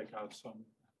had to take out some.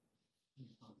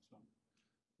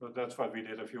 But that's what we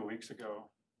did a few weeks ago.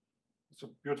 It's a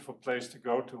beautiful place to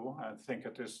go to. I think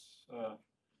it is, but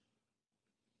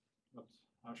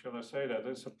how shall I say that?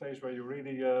 It's a place where you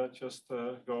really just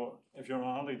go, if you're on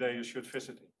holiday, you should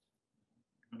visit it.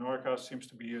 Menorca seems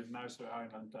to be a nicer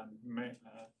island than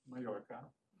Mallorca.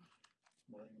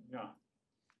 Yeah.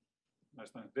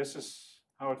 Nice. This is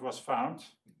how it was found.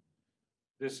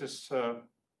 This is how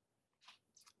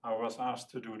I was asked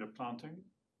to do the planting.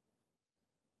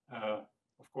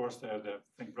 Of course, the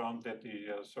Think Brown did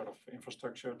the sort of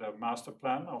infrastructure, the master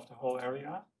plan of the whole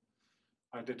area.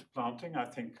 I did the planting. I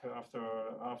think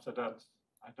after that,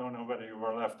 I don't know whether you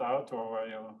were left out or where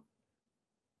you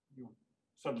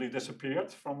suddenly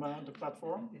disappeared from the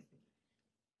platform.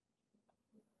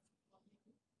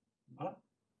 Huh?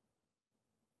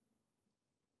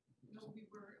 No, we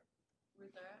were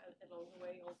there along the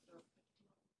way also.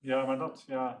 Yeah, but not,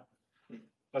 yeah.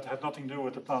 That had nothing to do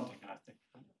with the planting, I think.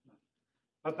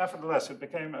 But nevertheless, it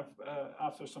became,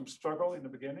 after some struggle in the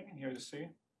beginning, and here you see,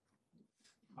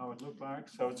 how it looked like.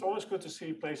 So it's always good to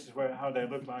see places where how they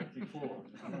look like before.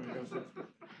 Because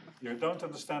you don't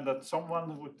understand that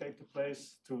someone would take the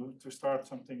place to start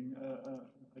something,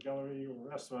 a gallery or a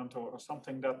restaurant or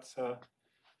something that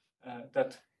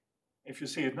that if you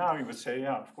see it now, you would say,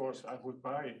 yeah, of course, I would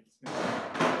buy it.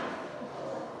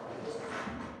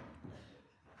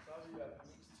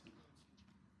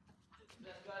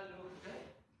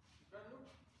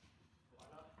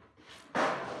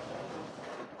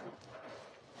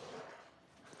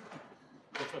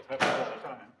 That's what happens all the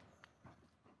time.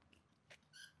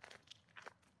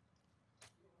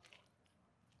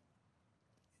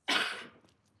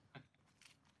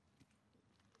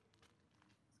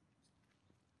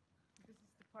 This is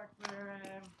the part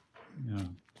where Yeah. I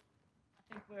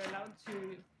think we're allowed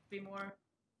to be more.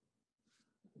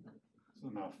 It's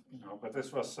enough, but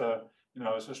this was,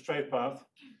 it's a straight path.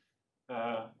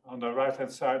 On the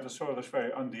right-hand side, the soil is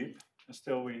very undeep, and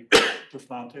still we could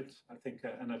plant it, I think,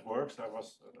 and it works. I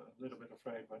was a little bit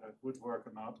afraid whether it would work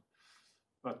or not,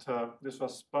 but this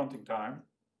was planting time.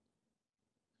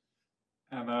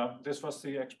 And this was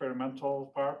the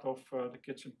experimental part of the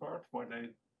kitchen part, where they,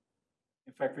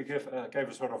 in fact, we gave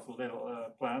a sort of a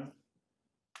little plan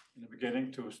in the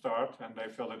beginning to start, and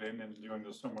they filled it in during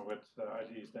the summer with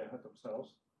ideas they had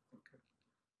themselves.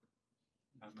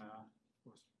 And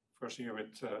first year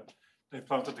with they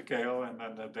planted the kale, and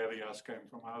then the dahlias came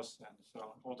from us, and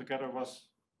so altogether was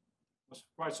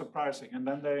quite surprising. And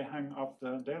then they hung up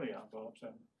the dahlia bulbs,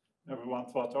 and everyone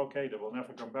thought, okay, they will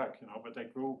never come back, but they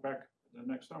grew back the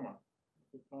next summer.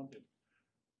 We planted.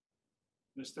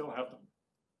 They still have them.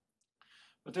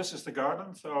 But this is the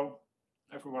garden, so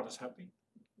everyone is happy.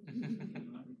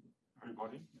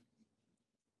 Everybody.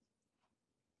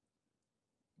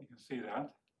 You can see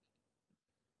that.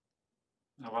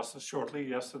 I was shortly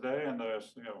yesterday, and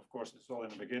there's, of course, it's all in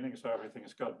the beginning, so everything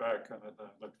is cut back, and it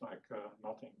looked like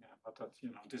nothing. But that,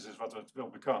 this is what it will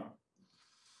become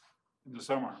in the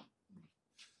summer.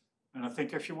 And I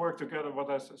think if you work together, what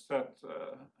I said,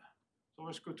 it's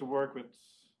always good to work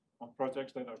on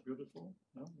projects that are beautiful.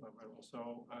 Where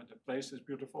also the place is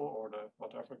beautiful, or the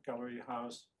whatever gallery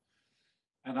house.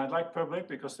 And I like public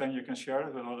because then you can share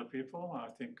it with other people.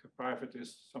 I think private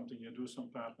is something you do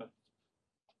sometimes, but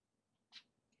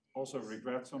also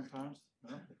regret sometimes,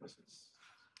 because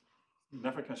you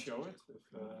never can show it,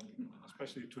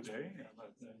 especially today.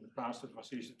 In the past, it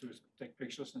was easy to take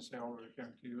pictures and say, oh, we're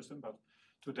going to use them, but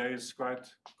today it's quite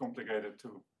complicated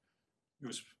to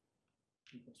use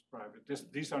people's private.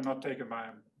 These are not taken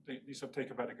by, these are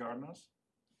taken by the gardeners.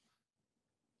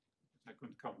 I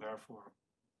couldn't come there for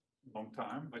a long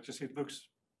time, but you see, it looks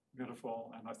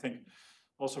beautiful, and I think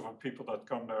also for people that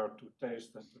come there to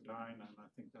taste and to dine, and I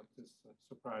think that is a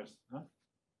surprise.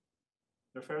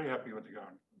 They're very happy with the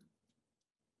garden.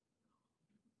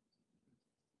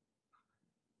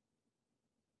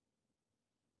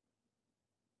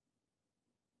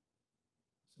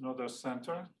 It's another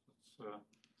center.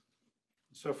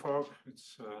 It's Suffolk.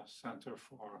 It's a center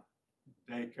for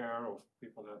daycare of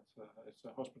people that, it's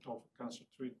a hospital for cancer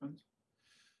treatment.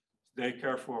 It's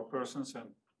daycare for persons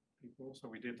and people, so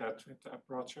we did that with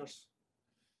approaches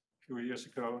a few years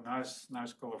ago. Nice,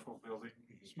 colorful building.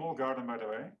 Small garden, by the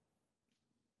way.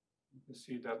 You can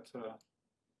see that.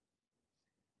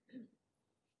 Yes.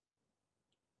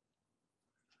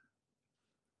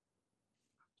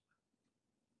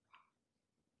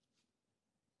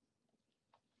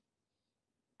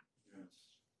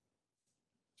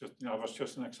 Just, it was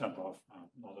just an example of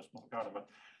not a small garden, but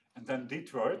and then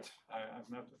Detroit. I've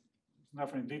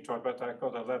never in Detroit, but I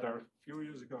got a letter a few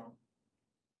years ago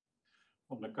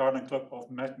from the Garden Club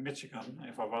of Michigan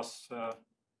if I was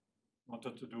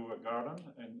wanted to do a garden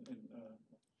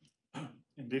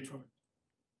in Detroit.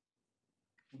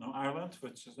 Island,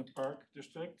 which is a park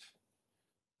district,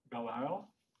 Belle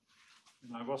Isle,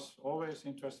 and I was always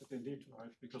interested in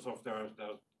Detroit because of the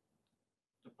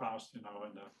past, and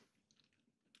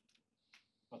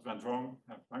what went wrong,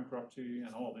 bankruptcy,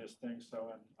 and all these things.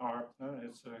 So, and art,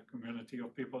 it's a community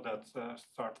of people that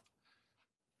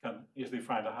can easily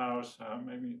find a house.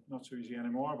 Maybe not so easy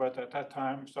anymore, but at that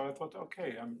time, so I thought,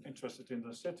 okay, I'm interested in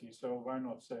the city, so why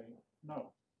not say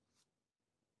no?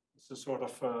 It's a sort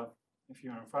of, if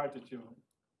you're invited, you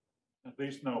at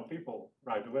least know people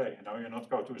right away. You not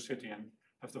go to a city and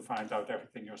have to find out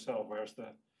everything yourself. Where's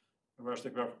the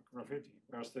graffiti?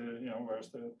 Where's the where's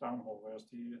the town hall? Where's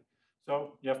the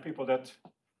so you have people that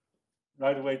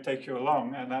right away take you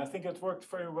along, and I think it worked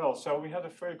very well. So we had a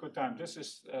very good time. This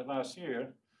is last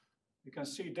year. You can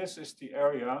see this is the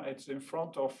area. It's in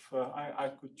front of, I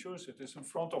could choose it. It's in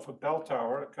front of a bell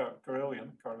tower,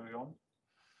 carillon.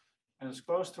 And it's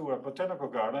close to a botanical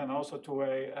garden and also to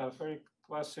a very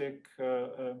classic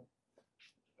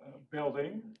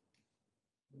building.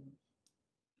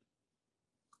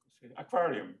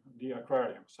 Aquarium, the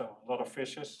aquarium. So a lot of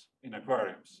fishes in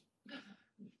aquariums.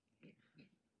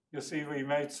 You see, we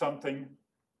made something.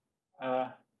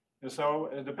 So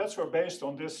the beds were based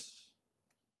on this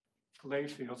clay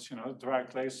fields, you know, dry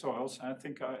clay soils. I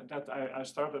think I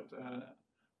started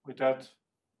with that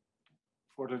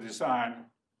for the design,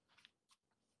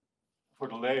 for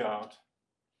the layout.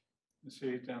 You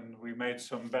see, then we made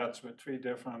some beds with 3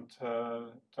 different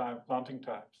planting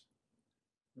types.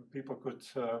 People could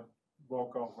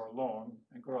walk over lawn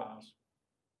and grass.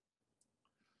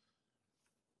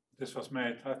 This was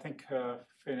made, I think,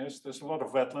 finished. There's a lot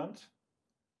of wetland.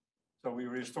 So we're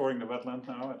restoring the wetland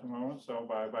now at the moment, so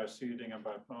by seeding and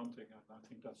by planting, and I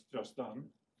think that's just done.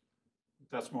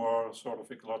 That's more sort of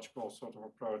ecological sort of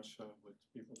approach with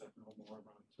people that know more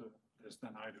about this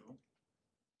than I do.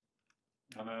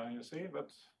 And you see,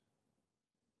 but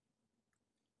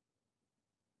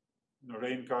the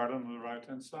rain garden on the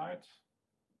right-hand side.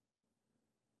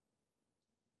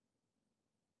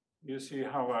 You see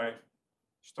how I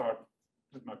start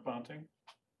with my planting.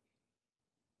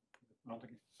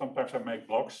 Sometimes I make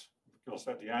blocks, because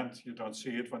at the end you don't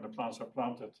see it when the plants are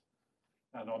planted.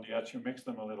 And on the edge you mix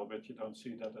them a little bit, you don't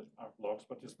see that it are blocks,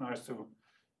 but it's nice to,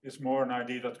 it's more an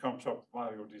idea that comes up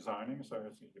while you're designing. So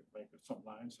you make some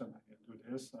lines and you do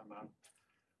this, and then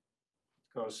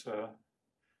it goes,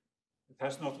 it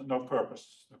has no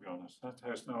purpose, to be honest. That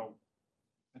has no,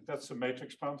 and that's a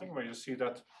matrix planting where you see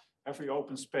that every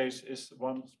open space is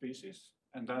one species,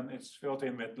 and then it's filled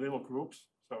in with little groups.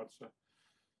 So it's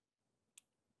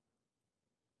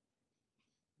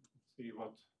see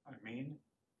what I mean.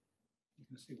 You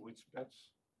can see which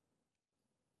beds.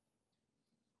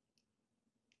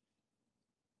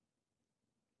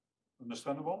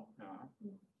 Understandable? Yeah.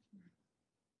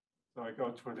 So I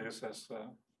go through this as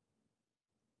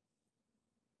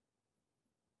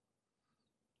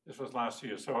this was last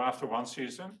year. So after 1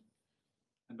 season,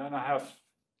 and then I have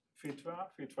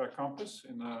Vitra Campus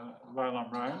in Weil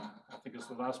am Rhein. I think it's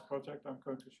the last project I'm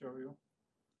going to show you.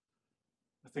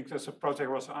 I think this project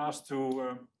was asked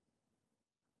to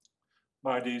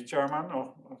by the chairman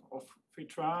of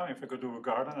Vitra if we could do a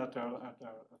garden at their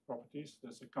properties.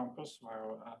 There's a campus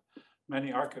where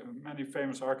many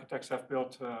famous architects have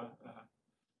built a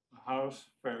house,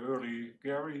 very early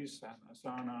Gary's and a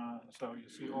sauna. So you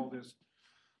see all these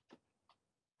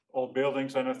old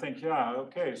buildings, and I think, yeah,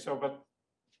 okay. So, but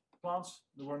plants,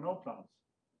 there were no plants,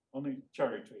 only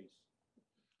cherry trees.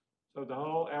 So the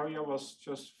whole area was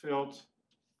just filled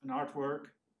in artwork,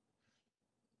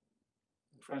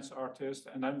 French artist,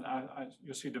 and then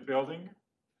you see the building,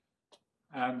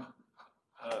 and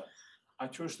I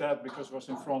chose that because it was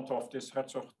in front of this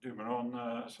Herzog du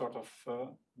Meron sort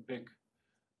of big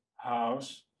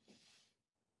house.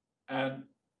 And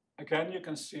again, you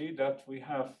can see that we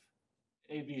have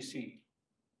ABC.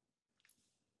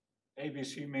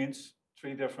 ABC means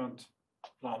 3 different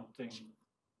planting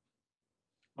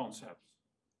concepts.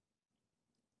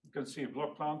 You can see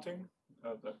block planting,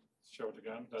 that showed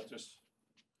again, that is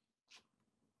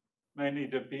mainly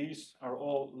the Bs are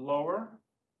all lower,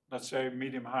 let's say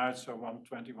medium height, so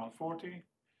 120, 140.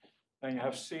 Then you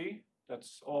have C,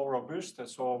 that's all robust,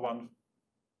 that's all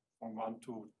from 1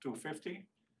 to 250,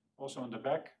 also in the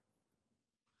back.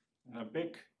 And a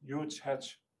big, huge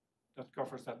hedge that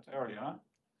covers that area.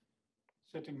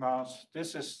 Sitting mounts,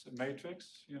 this is a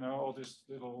matrix, you know, all this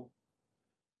little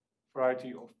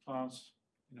variety of plants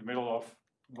in the middle of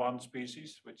one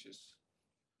species, which is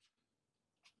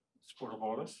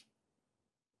Spodobolus.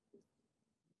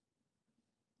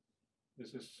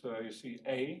 This is, you see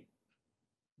A,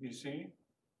 BC.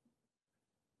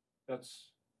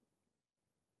 That's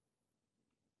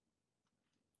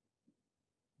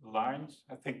lines.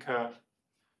 I think I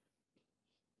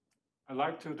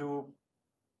like to do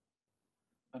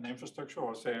an infrastructure,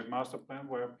 or say a master plan,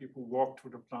 where people walk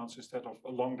through the plants instead of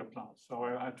along the plants. So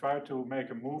I try to make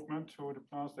a movement through the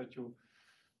plants that you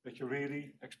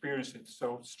really experience it.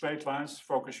 So straight lines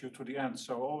focus you to the end.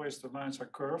 So always the lines are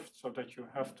curved so that you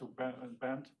have to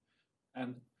bend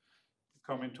and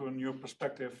come into a new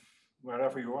perspective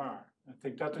wherever you are. I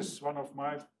think that is one of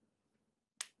my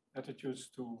attitudes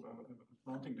to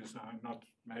planting design, not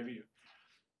maybe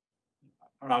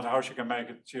around the house you can make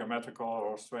it geometrical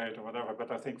or straight or whatever, but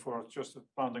I think for just the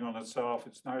planting on itself,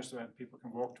 it's nice when people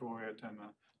can walk through it and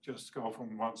just go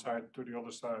from one side to the other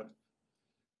side.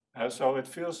 So it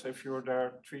feels if you're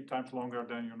there 3 times longer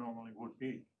than you normally would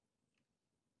be.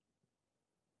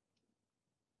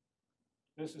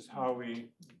 This is how we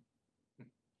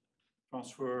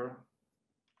transfer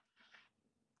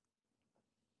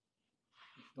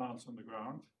plants on the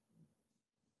ground.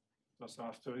 Just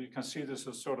after, you can see there's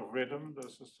a sort of rhythm,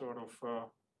 there's a sort of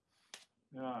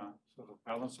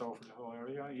balance over the whole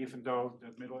area, even though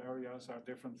the middle areas are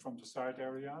different from the side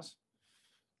areas.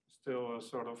 Still a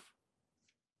sort of,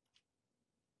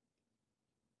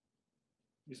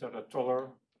 these are the taller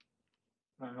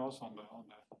panels on the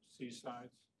seaside.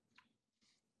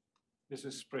 This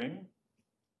is spring,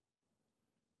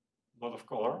 a lot of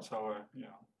color, so yeah.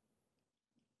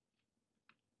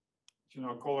 You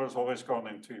know, color is always gone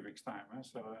in 3 weeks' time,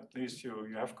 so at least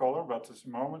you have color, but it's a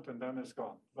moment and then it's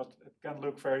gone. But it can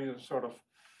look very sort of,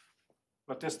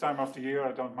 but this time of the year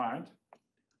I don't mind.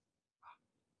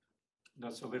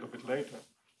 That's a little bit later.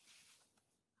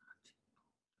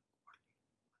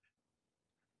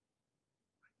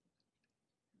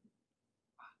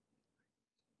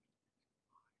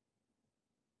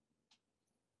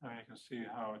 Now you can see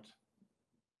how it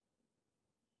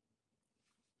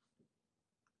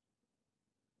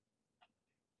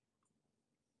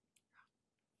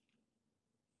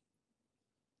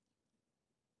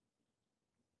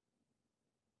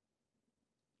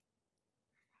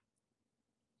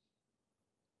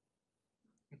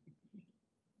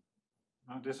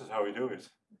this is how we do it.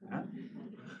 Huh?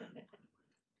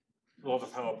 A lot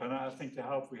of help, and I think the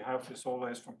help we have is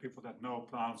always from people that know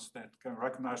plants, that can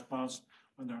recognize plants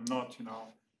when they're not, you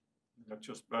know, that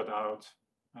just bud out.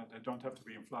 They don't have to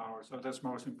be in flower, so that's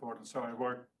most important. So I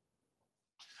work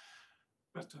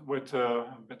with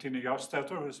Bettina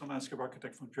Jaustetter, who is a landscape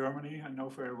architect from Germany. I know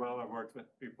very well. I worked with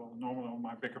people, normally on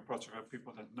my bigger projects, with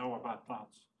people that know about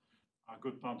plants,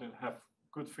 good plants, that have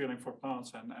good feeling for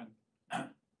plants and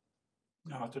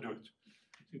know how to do it.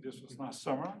 See, this was last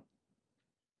summer.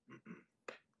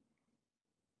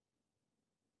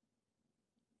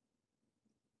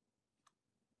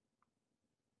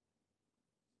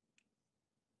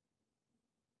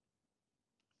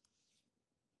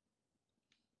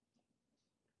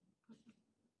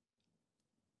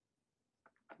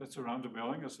 That's around the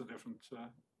building. It's a different,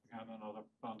 again, another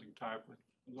planting type with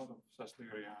a lot of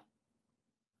Cecilia.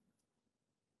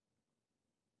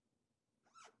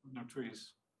 No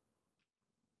trees.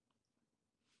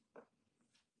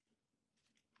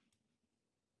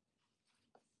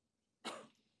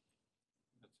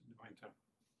 That's in the winter.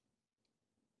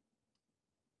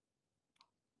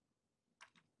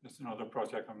 That's another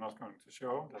project I'm not going to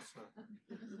show. That's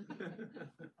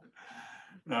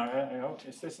no,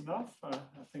 is this enough? I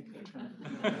think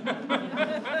I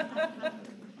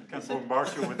can bombard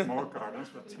you with more gardens,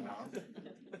 but you know.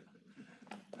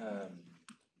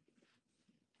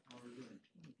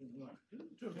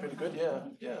 Pretty good,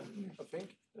 yeah, I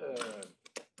think.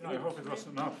 I hope it was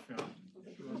enough, you know,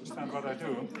 to understand what I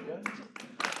do. Yeah.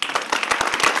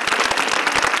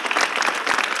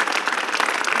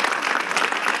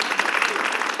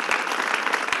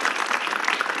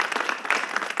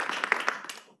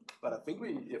 But I think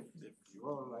if you are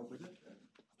all right with it,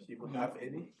 people have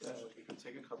any, we can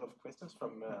take a couple of questions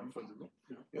from the room.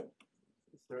 Yeah.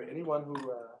 Is there anyone who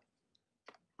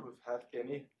have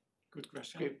any good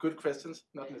question? Good questions,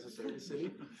 not necessarily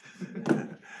silly.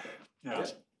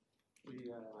 Yes.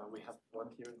 Yeah. We have one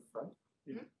here in front.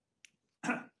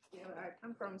 Yeah, where I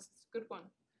come from, it's a good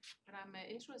one, and I'm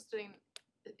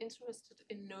interested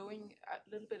in knowing a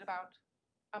little bit about.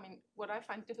 I mean, what I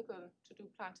find difficult to do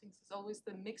plantings is always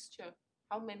the mixture.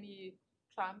 How many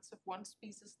plants of one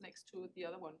species next to the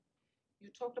other one? You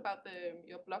talked about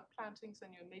your block plantings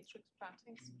and your matrix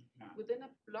plantings. Yeah. Within a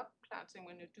block planting,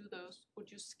 when you do those, would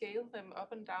you scale them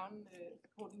up and down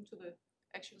according to the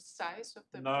actual size of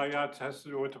the? No, yeah, it has to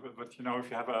do with, but you know, if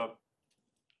you have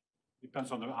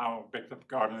depends on how big the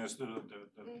garden is, the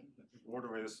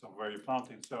border is of where you're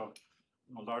planting. So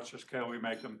on a larger scale, we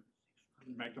make them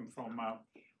from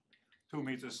 2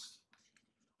 meters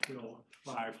till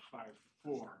 5 by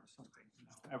 4 or something, you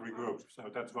know, every group. So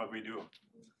that's what we do.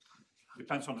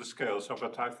 Depends on the scale. So,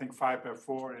 but I think 5 by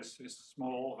 4 is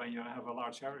small when you have a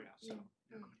large area. So,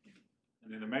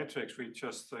 and in the matrix, we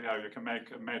just you can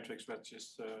make a matrix which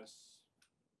is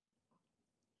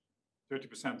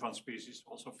 30% one species,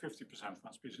 also 50%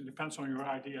 one species. It depends on your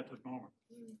idea at that moment.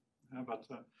 But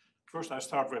first, I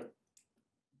start with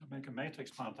make a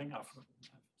matrix planting. I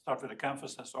start with a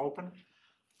canvas that's open.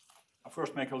 I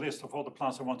first make a list of all the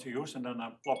plants I want to use, and then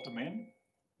I plop them in,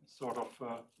 sort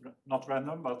of not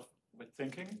random, but with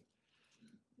thinking.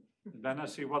 And then I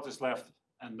see what is left,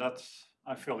 and that's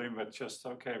I fill in with just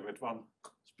with one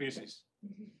species.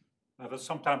 But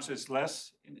sometimes it's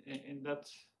less in that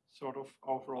sort of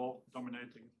overall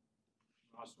dominating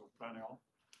grass or perennial.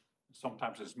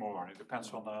 Sometimes it's more. It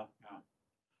depends on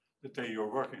the day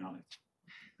you're working on it.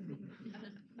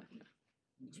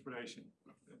 Inspiration.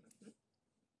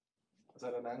 Is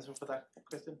that an answer for that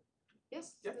question?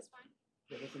 Yes, Yeah. that's fine.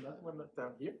 Yeah, there's another one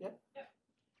down here. Yeah.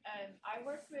 I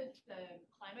work with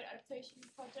climate adaptation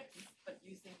projects, but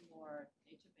using more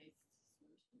nature-based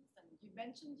solutions. And you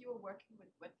mentioned you were working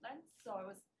with wetlands, so I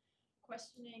was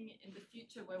questioning in the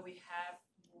future where we have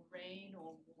more rain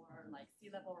or more like sea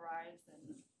level rise,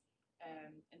 and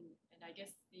I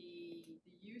guess the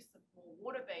use of more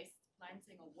water-based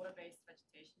planting or water-based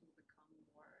vegetation will become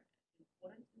more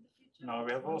important in the future. No,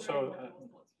 we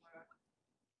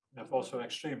have also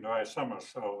extreme dry summers,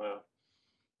 so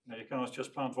you cannot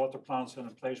just plant water plants in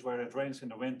a place where it rains in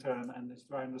the winter and it's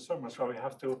dry in the summer. So we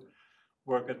have to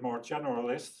work with more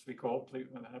generalists, we call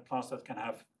plants that can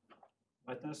have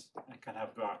wetness and can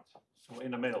have drought, so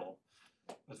in the middle.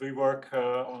 But we work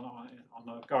on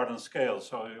a garden scale,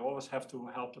 so you always have to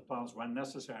help the plants when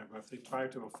necessary. But we try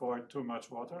to avoid too much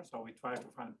water, so we try to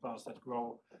find plants that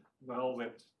grow well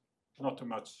with not too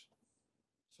much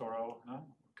sorrow,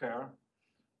 care.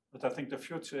 But I think the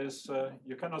future is,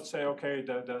 you cannot say, okay,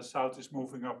 the south is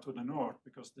moving up to the north,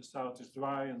 because the south is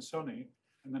dry and sunny,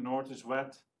 and the north is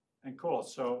wet and cold.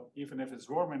 So even if it's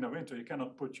warm in the winter, you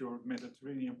cannot put your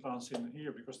Mediterranean plants in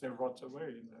here, because they rot away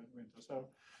in the winter. So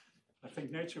I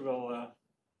think nature will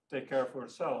take care for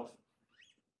itself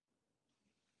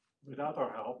without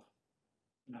our help.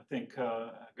 And I think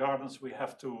gardens, we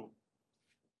have to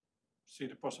see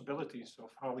the possibilities of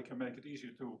how we can make it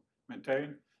easier to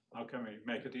maintain. How can we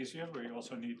make it easier? We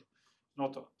also need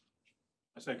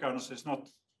I say gardens is not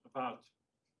about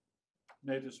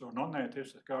natives or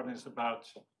non-natives. The garden is about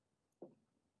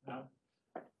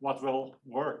what will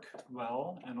work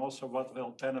well and also what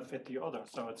will benefit the other.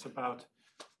 So it's about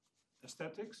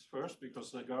aesthetics first,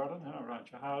 because the garden around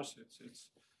your house,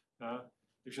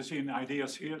 if you see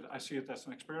ideas here, I see it as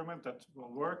an experiment that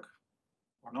will work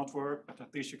or not work, but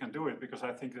at least you can do it, because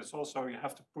I think it's also, you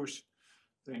have to push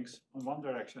things in one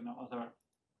direction, the other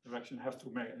direction have to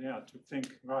make, to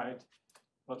think right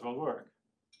what will work.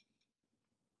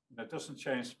 And that doesn't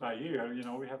change by year.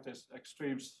 We have this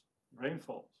extreme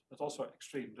rainfall, but also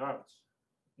extreme droughts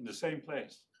in the same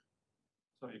place.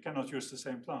 So you cannot use the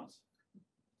same plants.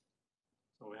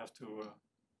 So we have to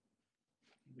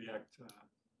react.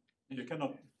 You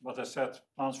cannot, what I said,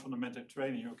 plants from the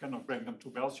Mediterranean, you cannot bring them to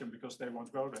Belgium because they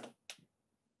won't grow there.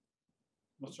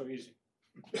 Not so easy.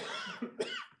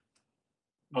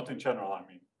 Not in general, I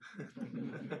mean.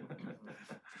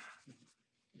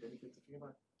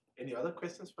 Any other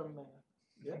questions from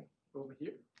over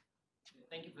here?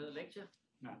 Thank you for the lecture.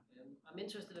 Yeah. I'm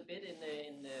interested a bit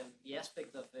in the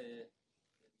aspect of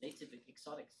native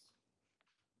exotics.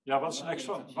 Yeah, what is an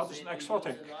exotic?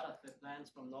 There's a lot of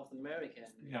plants from North America.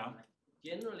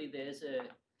 Generally, there's a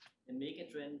mega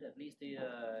trend. At least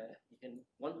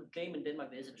one would claim in Denmark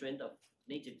there's a trend of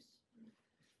natives.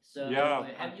 So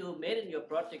have you made in your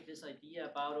project this idea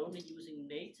about only using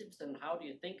natives, and how do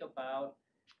you think about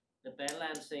the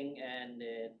balancing and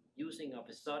using of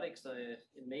exotics,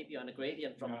 maybe on a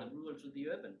gradient from the rural to the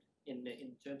urban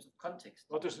in terms of context?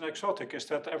 What is an exotic? Is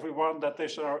that everyone that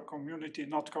is our community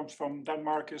not comes from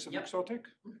Denmark is an exotic?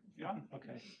 Yeah,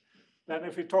 okay. Then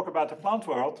if we talk about the plant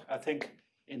world, I think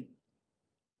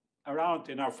around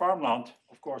in our farmland,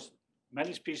 of course,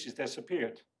 many species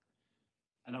disappeared.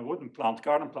 And I wouldn't plant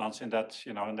garden plants in that,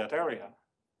 in that area.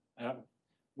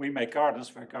 We make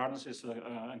gardens, where gardens is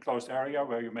an enclosed area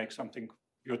where you make something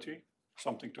beauty,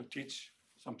 something to teach,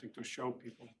 something to show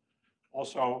people.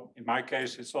 Also, in my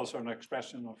case, it's also an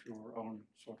expression of your own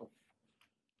sort of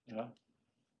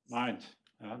mind,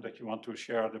 that you want to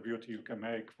share the beauty you can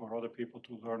make for other people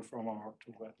to learn from or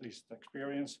to at least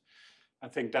experience. I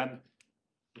think then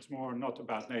it's more not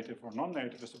about native or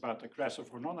non-native, it's about aggressive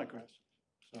or non-aggressive.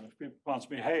 So if plants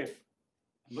behave,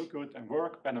 and look good and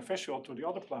work beneficial to the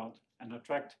other plant and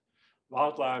attract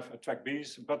wildlife, attract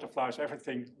bees, butterflies,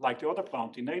 everything like the other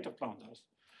plant, the native plant does,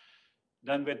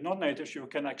 then with non-natives you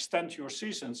can extend your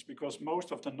seasons, because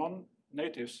most of the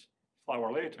non-natives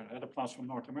flower later. The plants from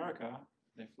North America,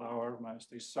 they flower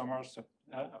mostly summer,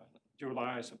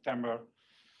 July, September,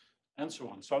 and so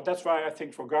on. So that's why I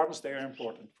think for gardens they are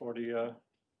important for the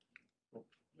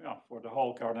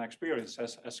whole garden experience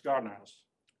as gardeners.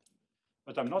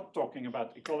 But I'm not talking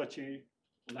about ecology,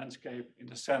 landscape in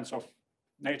the sense of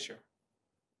nature.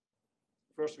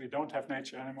 First, we don't have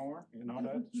nature anymore, you know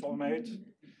that, it's all made.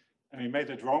 And we made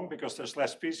it wrong because there's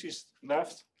less species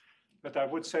left. But I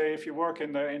would say if you work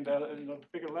in the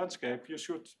bigger landscape, you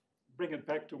should bring it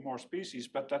back to more species,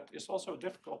 but that is also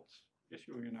difficult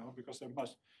issue, you know, because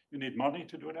you need money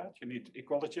to do that. You need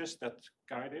ecologists that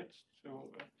guide it.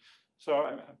 So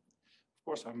of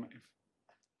course, I'm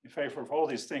in favor of all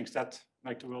these things that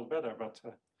make the world better. But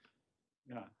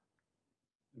yeah,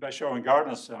 by showing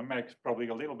gardens, makes probably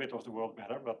a little bit of the world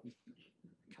better, but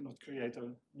cannot create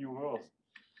a new world.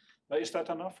 Is that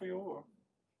enough for you? Or?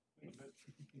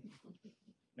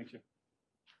 Thank you.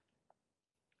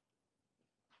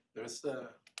 There's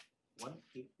one,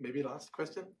 maybe last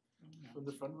question from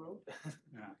the front row.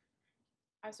 Yeah.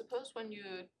 I suppose when you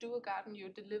do a garden, you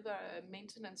deliver a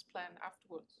maintenance plan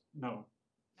afterwards. No.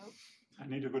 No. I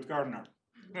need a good gardener.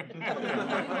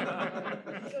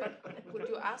 Would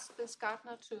you ask this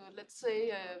gardener to, let's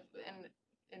say,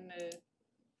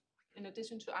 in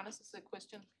addition to Anders'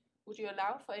 question, would you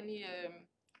allow for any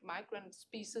migrant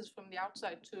species from the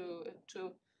outside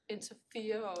to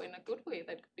interfere, or in a good way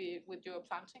that could be with your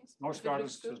plantings? Most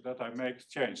gardens that I make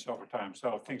change over time,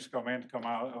 so things come in, come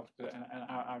out of and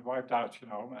I wiped out, you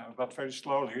know, but very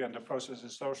slowly, and the process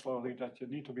is so slowly that you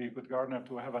need to be a good gardener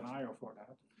to have an eye for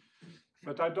that.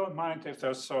 But I don't mind if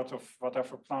there's sort of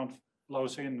whatever plant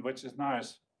blows in, which is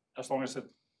nice, as long as it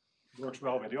works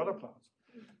well with the other plants.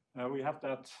 We have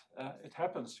that, it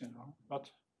happens, you know, but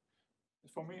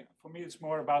for me, it's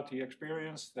more about the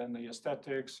experience than the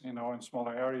aesthetics, you know, in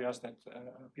smaller areas that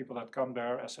people that come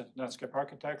there as a landscape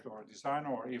architect or a designer,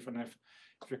 or even if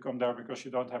you come there because you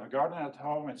don't have a garden at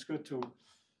home, it's good to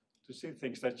see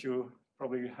things that you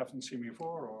probably haven't seen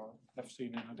before or have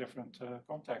seen in a different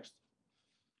context.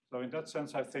 So in that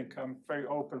sense, I think I'm very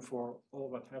open for all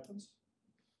what happens,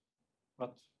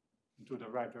 but into the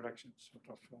right direction, sort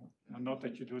of. Not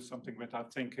that you do something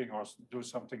without thinking or do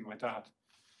something without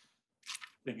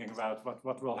thinking about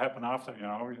what will happen after, you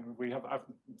know. I've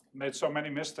made so many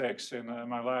mistakes in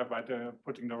my life by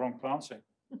putting the wrong plants in.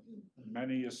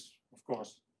 Many is, of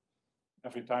course,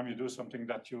 every time you do something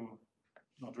that you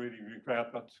not really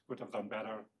regret, but could have done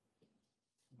better.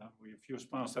 We have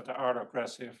used plants that are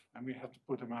aggressive, and we have to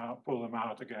pull them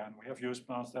out again. We have used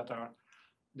plants that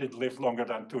did live longer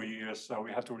than 2 years, so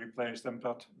we had to replace them.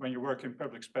 But when you work in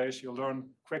public space, you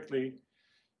learn quickly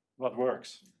what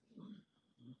works.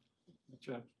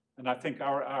 And I think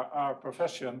our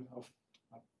profession of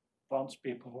plants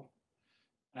people,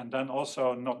 and then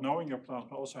also not knowing your plants,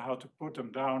 but also how to put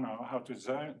them down or how to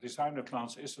design the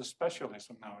plants is a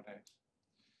specialism nowadays.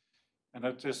 And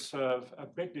it is a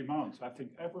big demand. I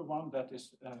think everyone that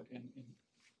is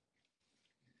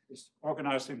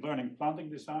organized in learning planting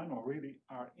design or really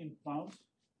are in plants,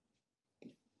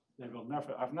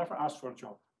 I've never asked for a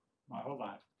job my whole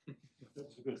life.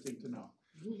 That's a good thing to know.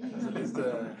 At least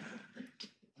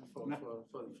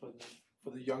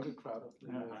for the younger crowd of the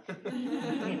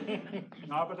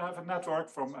No, but I have a network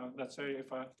from, let's say,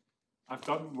 if I've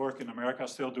done work in America, I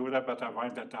still do that, but I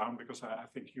wind that down because I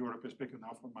think Europe is big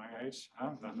enough for my age,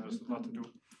 and there's a lot to do.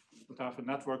 But I have a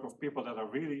network of people that are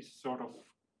really sort of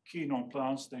keen on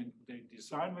plants. They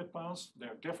design with plants.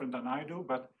 They're different than I do,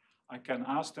 but I can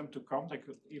ask them to come. They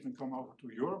could even come over to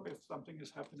Europe if something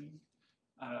is happening.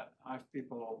 I have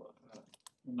people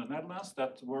in the Netherlands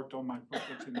that worked on my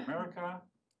projects in America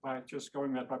by just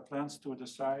going with my plants to the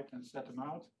site and set them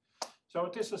out. So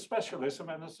it is a specialism,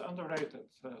 and it's underrated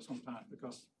sometimes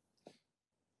because,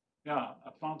 yeah,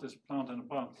 a plant is a plant, and a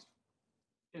plant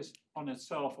is on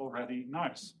itself already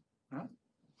nice. Huh?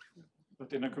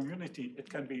 But in a community, it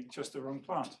can be just the wrong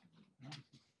plant.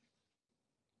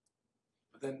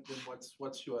 But then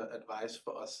what's your advice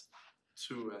for us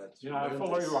to I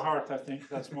follow your heart. I think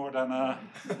that's more than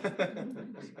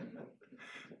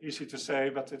easy to say,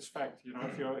 but it's fact. You know,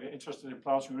 if you're interested in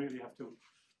plants, you really have to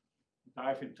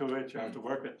dive into it. You have to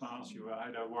work with plants. You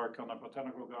either work on a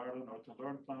botanical garden or to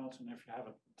learn plants. And if you have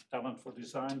a talent for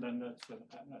design, then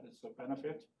that's a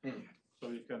benefit. So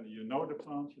you know the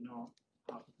plant, you know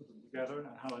how to put them together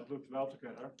and how it looks well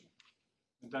together.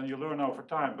 And then you learn over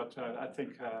time. But I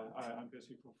think I'm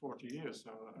busy for 40 years,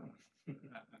 so and,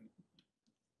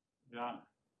 yeah,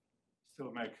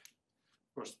 still make,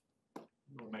 of course,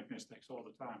 you'll make mistakes all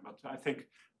the time, but I think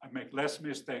I make less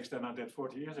mistakes than I did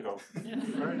 40 years ago.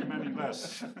 Very many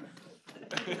less.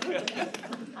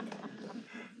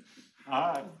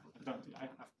 I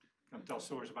can tell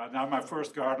stories about now my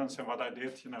first gardens and what I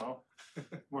did, you know,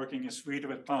 working in Sweden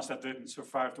with plants that didn't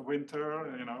survive the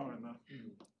winter, you know,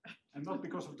 and not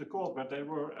because of the cold, but they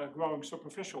were growing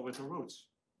superficial with the roots,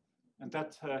 and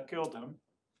that killed them.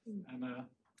 And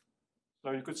so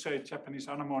you could say Japanese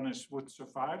anemones would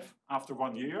survive after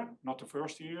 1 year, not the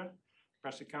first year.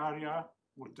 Persicaria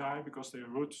would die because their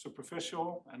roots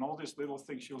superficial, and all these little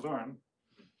things you learn.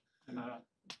 And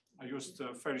I used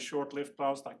very short-lived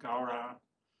plants like Gaura,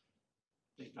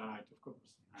 They died, of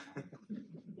course.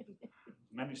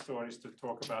 Many stories to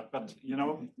talk about, but you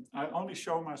know, I only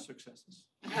show my successes.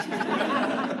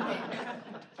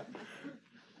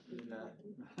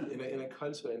 in a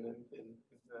culture in the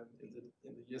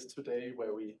years today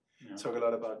where we talk a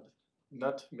lot about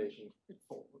not making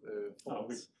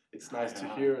faults, it's nice to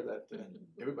hear that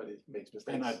everybody makes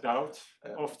mistakes. And I doubt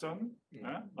often,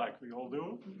 like we all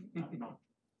do. No.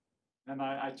 And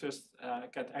I just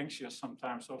get anxious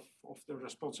sometimes of the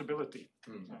responsibility.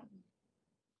 So.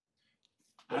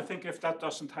 I think if that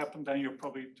doesn't happen, then you're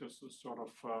probably just sort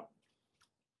of,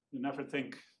 you never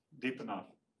think deep enough.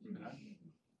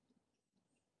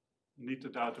 You need to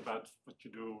doubt about what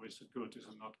you do. Is it good? Is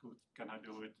it not good? Can I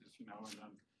do it? You know, and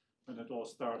then when it all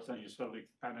starts, then you suddenly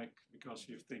panic because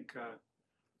you think,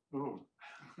 ooh.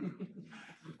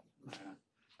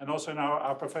 And also in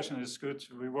our profession is good.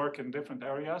 We work in different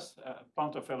areas,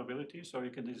 plant availability, so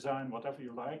you can design whatever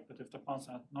you like, but if the plants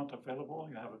are not available,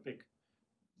 you have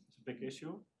it's a big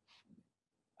issue.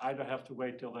 Either have to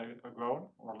wait till they are grown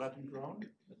or let them grow.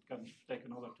 It can take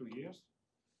another 2 years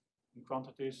in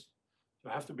quantities. So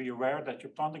you have to be aware that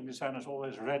your planting design is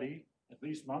always ready at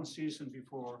least 1 season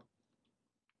before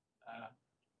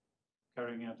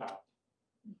carrying it out.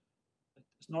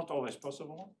 It's not always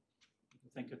possible. I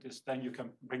think it is. Then you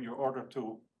can bring your order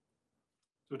to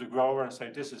the grower and say,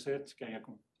 "This is it. Can you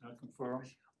confirm?"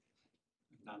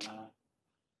 And then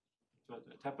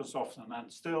it happens often.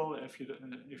 And still, if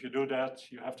you do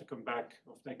that, you have to come back.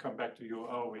 Or if they come back to you,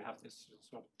 "Oh, we have this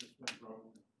sort of this one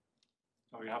growing."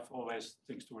 So you have always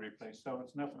things to replace. So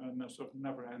it's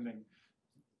never ending.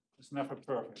 It's never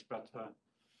perfect, but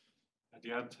at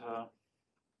the end,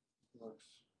 it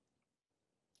works.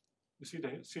 You see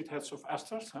the seed heads of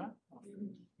asters, huh?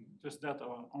 Just that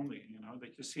only, you know,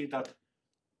 that you see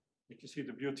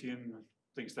the beauty in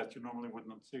things that you normally would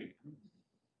not see.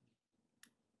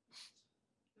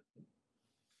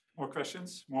 More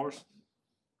questions? More?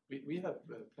 We have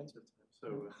plenty of time,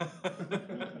 so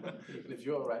if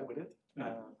you're all right with it.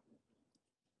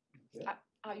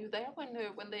 Are you there when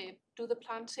they do the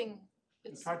planting? I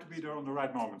try to be there on the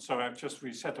right moment. So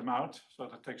we set them out. So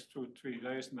that takes 2-3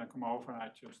 days, and then come over and I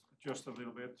just adjust a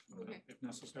little bit if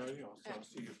necessary, or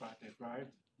see if I did right.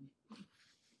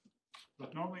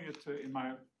 But normally, in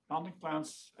my planting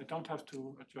plans, I don't have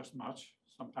to adjust much.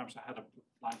 Sometimes I had a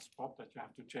blind spot that you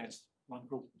have to change one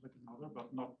group with another,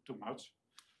 but not too much.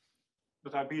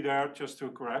 But I'll be there just to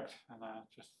correct and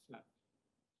just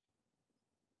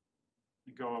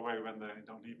go away when they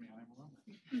don't need me anymore.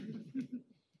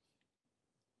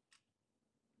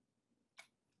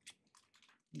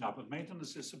 No, but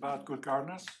maintenance is about good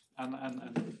gardeners and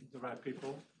the right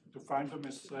people. To find them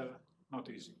is not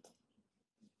easy.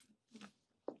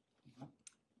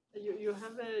 You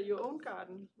have your own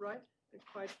garden, right? A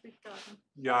quite big garden.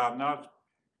 Yeah, not.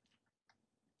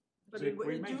 But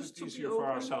we made it easier for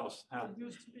ourselves. Yeah. It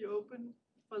used to be open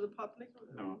for the public.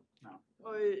 No.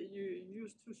 Or you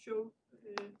used to show.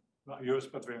 Not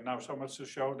used, but we have now so much to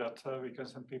show that we can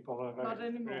send people. Not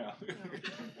anymore. Yeah.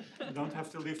 No. You don't have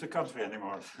to leave the country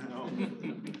anymore. No.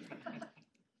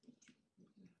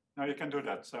 No, you can do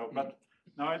that. So, but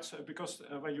now it's because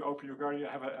when you open your garden, you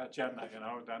have an agenda. You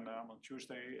know, then on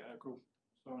Tuesday, a group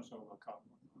so and so will come.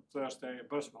 On Thursday, a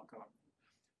bus will come.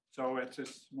 So it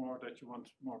is more that you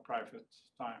want more private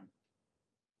time.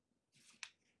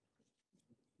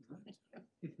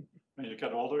 When you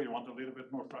get older, you want a little bit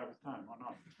more private time, or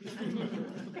not?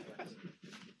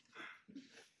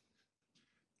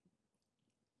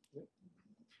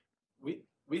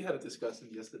 We had a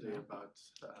discussion yesterday about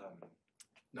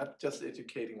not just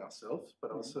educating ourselves,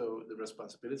 but also the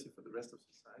responsibility for the rest of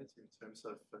society in terms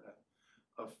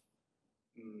of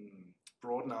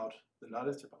broaden out the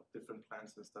knowledge about different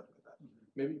plants and stuff like that.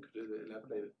 Maybe you could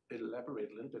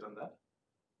elaborate a little bit on that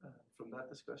from that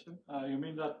discussion. You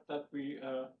mean that we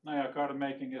garden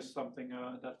making is something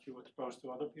that you expose to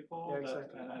other people, yeah,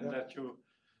 exactly. That you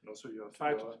and also your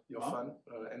huh? fund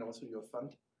and also your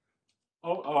fund.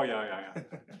 Oh yeah.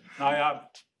 Now, yeah,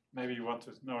 maybe you want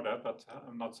to know that, but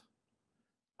I'm not.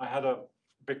 I had a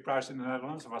big prize in the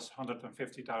Netherlands. It was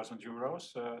 150,000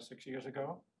 euros 6 years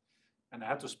ago. And I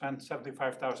had to spend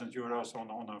 75,000 euros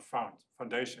on a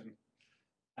foundation.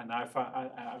 And I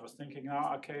was thinking,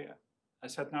 now, okay, I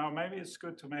said, now maybe it's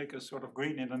good to make a sort of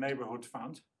green in the neighborhood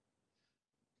fund.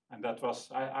 And that was,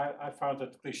 I found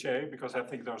it cliche because I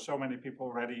think there are so many people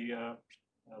already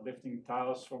lifting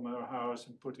tiles from their house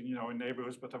and putting, in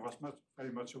neighborhoods, but I was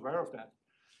very much aware of that.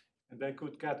 And they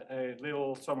could get a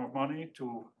little sum of money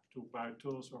to buy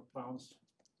tools or plants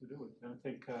to do it. And I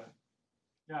think,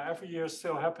 yeah, every year is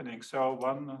still happening. So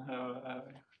one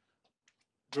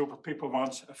group of people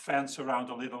wants a fence around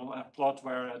a little plot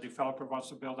where a developer wants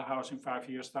to build a house in 5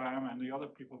 years' time, and the other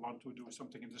people want to do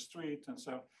something in the street, and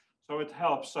so it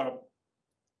helps. So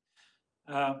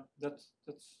that's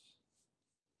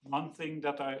one thing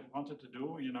that I wanted to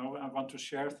do. You know, I want to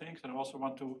share things, and I also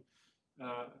want to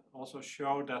also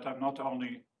show that I'm not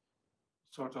only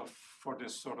sort of for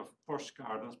this sort of posh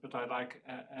gardens, but I like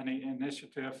any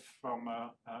initiative from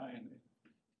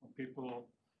people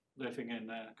living in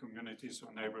communities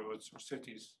or neighborhoods or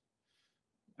cities,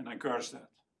 and I encourage that.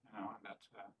 You know, that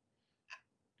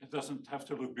it doesn't have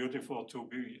to look beautiful to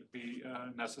be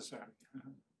necessary.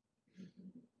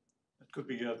 It could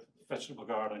be a vegetable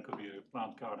garden, it could be a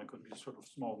plant garden, it could be a sort of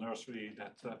small nursery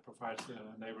that provides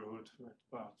a neighborhood with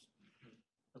plants.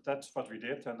 But that's what we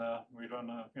did, and we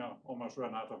almost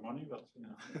run out of money. But you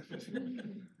know,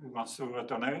 who wants to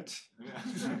donate?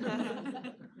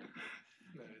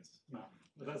 No,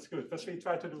 but that's good. But we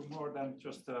try to do more than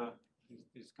just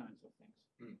these kinds of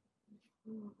things.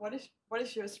 What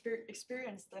is your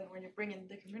experience then when you bring in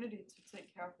the community to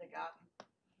take care of the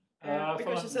garden?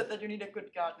 Because you said that you need a good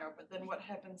gardener, but then what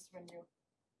happens when you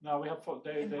we have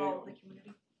involve the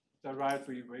community? They're right.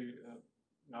 We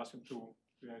ask them to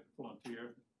create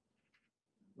volunteer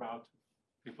route,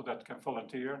 people that can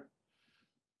volunteer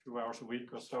 2 hours a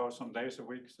week or so, some days a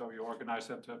week. So you organize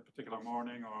that a particular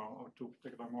morning or 2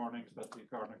 particular mornings that the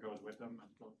gardener goes with them and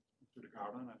go to the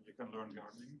garden, and you can learn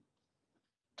gardening.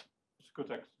 It's good.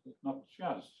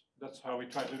 That's how we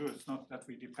try to do it. It's not that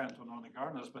we depend on only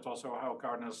gardeners, but also how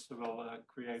gardeners will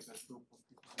create a group of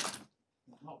people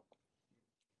that help.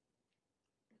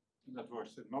 And that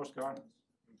works in most gardens.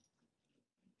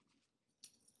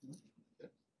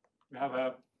 We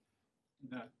have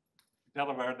in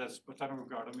Delaware, that's botanical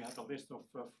garden, we had a list of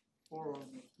 400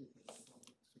 people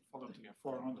volunteer,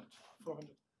 400.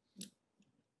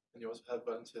 And you also have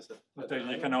volunteers but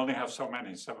you can only have so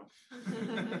many, so.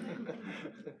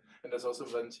 And there's also a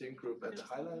volunteering group at the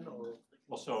Highline, or?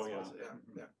 Also,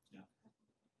 yeah.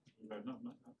 But no,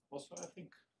 also, I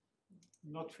think,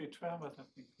 not Vitrin, but I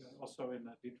think also in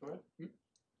Detroit.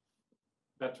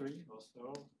 Battery,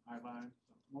 also, Highline,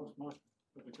 most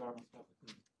of the gardens have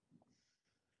it.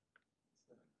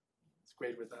 It's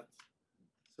great with that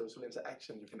social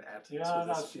interaction you can add to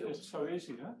this field. It's so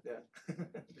easy, huh? Yeah.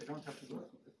 They don't have to do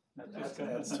it. That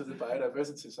adds to the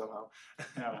biodiversity somehow.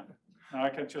 Yeah. Now I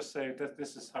can just say that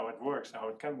this is how it works, how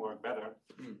it can work better.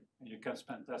 And you can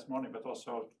spend less money, but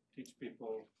also teach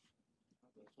people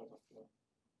sort of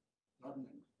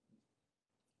gardening,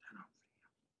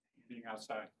 being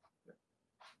outside.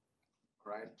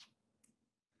 All right.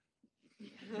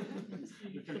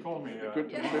 You can call me.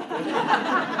 We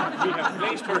have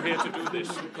placed her here to do this.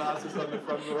 Classes on the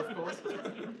front row, of course.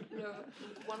 No,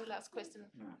 one last question.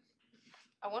 Yeah.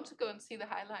 I want to go and see the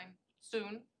Highline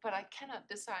soon, but I cannot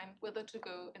decide whether to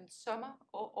go in summer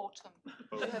or autumn.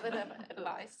 Do you have any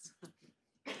advice?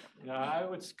 Yeah, I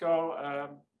would go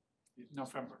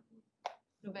November.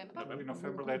 November? Maybe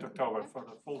November, late October for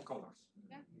the full colors.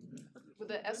 Yeah. Will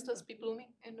the asters be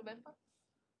blooming in November?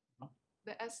 Huh?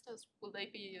 The asters, will they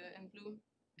be in bloom?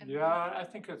 I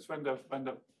think it's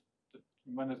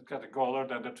when it gets color,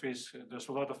 then the trees, there's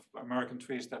a lot of American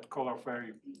trees that color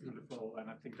very beautiful, and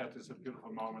I think that is a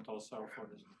beautiful moment also for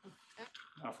this,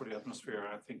 for the atmosphere.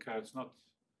 I think it's not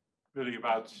really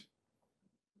about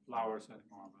flowers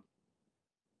anymore.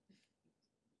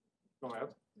 But go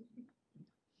ahead.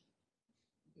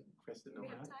 Question We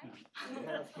over have here.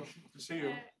 time? Yeah. See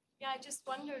you. Yeah, I just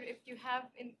wondered if you have,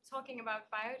 in talking about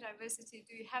biodiversity,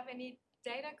 do you have any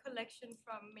data collection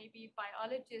from maybe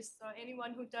biologists or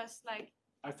anyone who does like?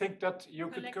 I think that you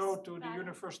could go to the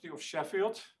University of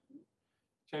Sheffield,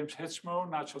 James Hitchmo,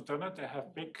 Nigel Dunnett. They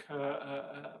have big,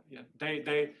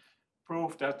 they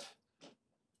prove that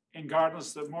in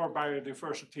gardens there's more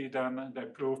biodiversity than they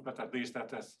prove, but at least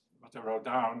that is what they wrote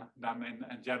down than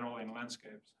in general in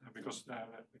landscapes, because they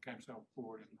became so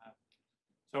poor in that.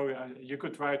 So you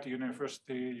could write to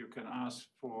university, you can ask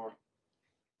for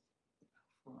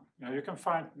you can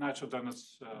find Nigel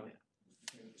Dunnett's.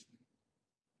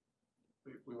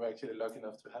 We were actually lucky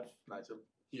enough to have Nigel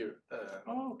here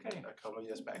a couple of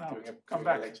years back doing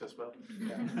a lecture as well.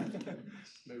 Yeah.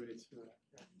 Maybe it's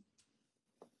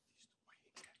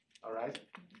all right.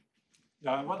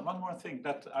 Yeah, one more thing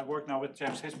that I work now with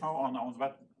James Hitchmo on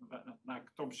what like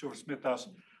Tom Stewart-Smith does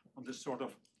on this sort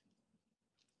of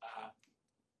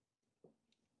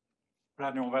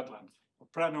perennial wetland, or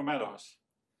perennial meadows.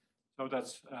 So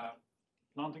that's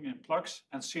planting in plugs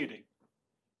and seeding.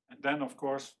 And then, of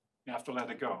course, you have to let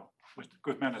it go. with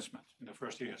good management in the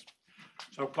first years.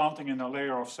 So planting in a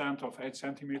layer of sand of 8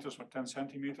 centimeters or 10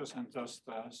 centimeters and just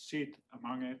seed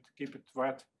among it, keep it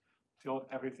wet till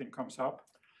everything comes up.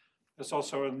 There's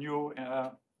also a new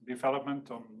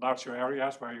development on larger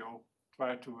areas where you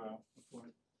try to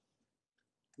avoid.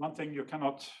 One thing, you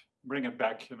cannot bring it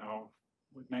back, you know,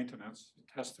 with maintenance.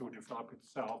 It has to develop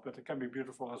itself, but it can be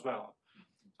beautiful as well.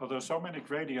 So there's so many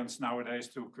gradients nowadays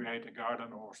to create a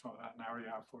garden or so, an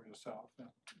area for yourself. Yeah.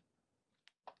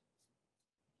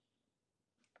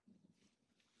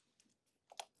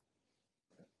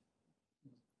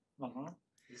 One more?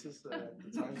 This is the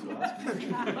time to ask.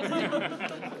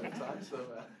 Time, so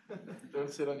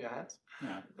don't sit on your hands.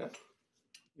 Yeah.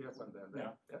 You have one there.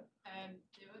 Yeah.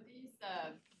 There were these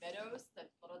meadows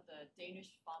that a lot of the Danish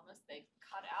farmers, they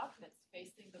cut out that's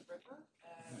facing the river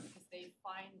because they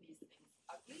find these things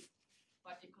ugly,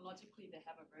 but ecologically they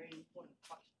have a very important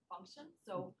function.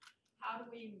 So how do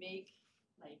we make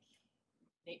like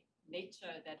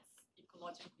nature that's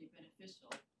ecologically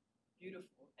beneficial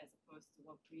beautiful as opposed to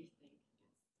what we think is?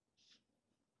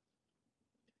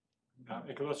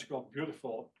 Ecological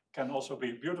beautiful can also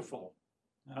be beautiful.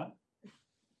 Huh?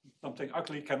 Something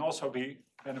ugly can also be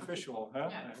beneficial. Huh?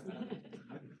 Yeah.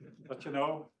 But you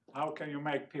know, how can you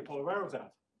make people aware of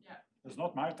that? Yeah. It's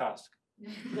not my task.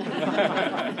 I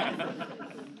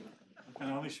can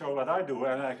only show what I do,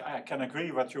 and I can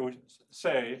agree what you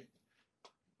say.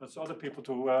 But it's other people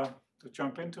to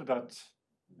jump into that,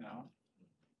 you know.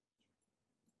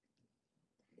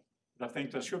 I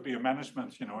think there should be a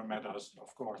management, you know, in meadows,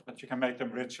 of course, but you can make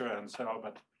them richer and so,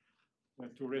 but we're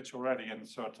too rich already in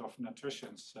sort of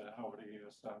nutritions over the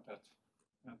years, so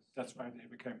that's why they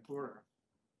became poorer.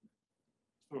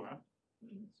 True, huh?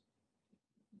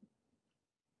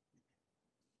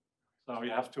 So you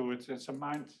have to, it's a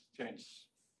mind change.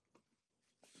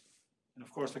 And of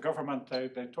course the government,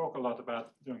 they talk a lot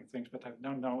about doing things, but I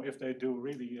don't know if they do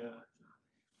really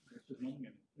put money in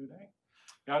it, do they?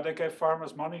 Yeah, they gave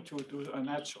farmers money to do an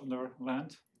edge on their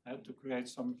land, to create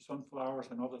some sunflowers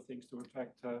and other things to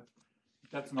attract.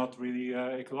 That's not really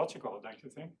ecological, don't you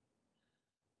think?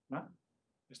 No?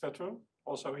 Is that true?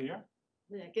 Also here?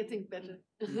 Yeah, getting better.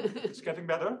 It's getting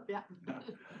better? Yeah.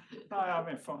 No, I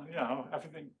mean, you know,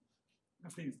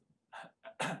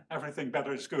 everything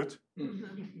better is good.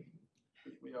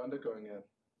 We are undergoing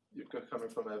you're coming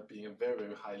from being a very,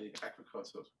 very highly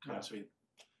agricultural country. Yeah.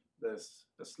 There's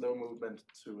a slow movement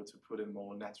to put in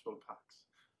more natural parks.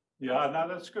 Yeah, no,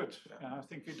 that's good. Yeah, I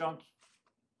think I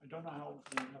don't know how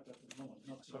we have that at the moment,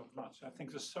 not so much. I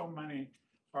think there's so many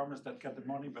farmers that get the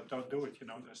money but don't do it, you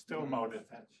know. There's still mowed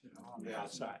hedge, you know, on the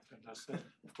outside. And that's,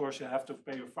 of course, you have to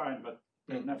pay a fine, but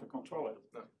they never control it.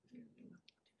 No.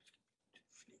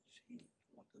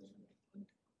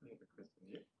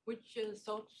 Which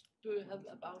thoughts do you have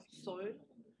about soil?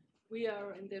 We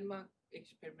are in Denmark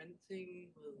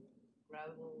experimenting with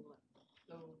gravel and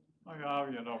stone. Oh yeah,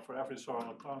 you know, for every soil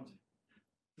a plant.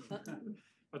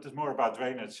 But it's more about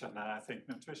drainage and I think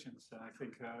nutrition. I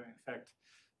think, in fact,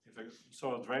 if a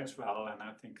soil drains well, and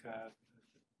I think it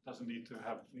doesn't need to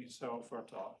be so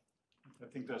fertile. I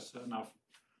think there's enough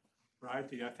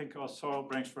variety. I think our soil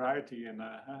brings variety, and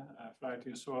variety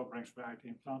in soil brings variety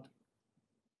in planting.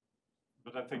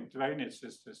 But I think drainage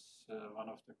is one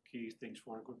of the key things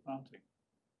for a good planting.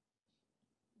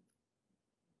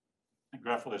 And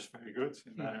gravel is very good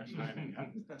in draining.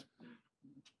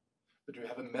 But do you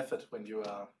have a method when you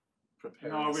are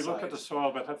preparing? No, we look at the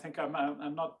soil, but I think I'm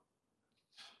not.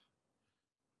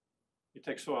 You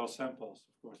take soil samples,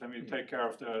 of course, and we take care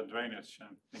of the drainage.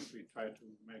 And I think we try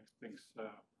to make things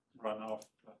run off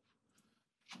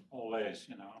always,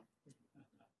 you know.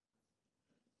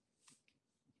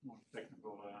 More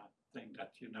technical thing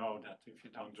that you know that if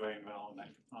you don't drain well, then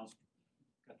the plants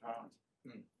get drowned.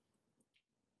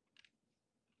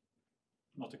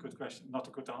 Not a good question, not a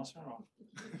good answer. Or?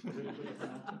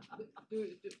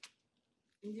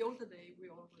 In the older day, we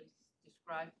always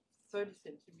described 30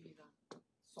 centimeter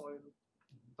soil,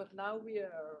 but now we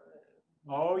are.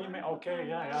 Oh, you mean okay?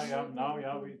 Yeah. Now,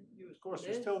 yeah, we of course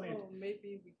you still need.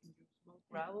 Maybe we can use more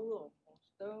gravel or more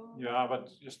stone. Yeah, but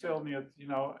you still need, you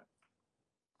know.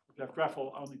 If you have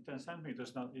gravel only 10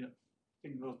 centimeters, not the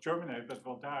thing will germinate, but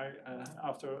will die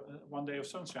after one day of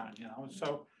sunshine. You know,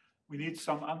 so we need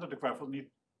some under the gravel. Need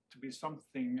to be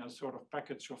something, a sort of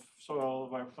package of soil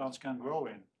where plants can grow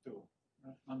in too,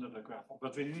 under the gravel.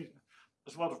 But we need.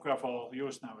 There's a lot of gravel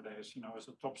used nowadays. You know, as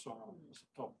a topsoil, as a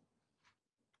top.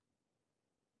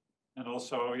 And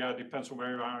also, yeah, it depends on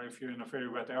where you are. If you're in a very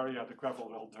wet area, the gravel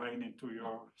will drain into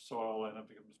your soil and it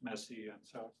becomes messy. And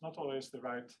so it's not always the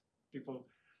right people.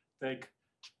 If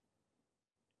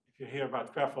you hear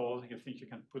about gravel, you think you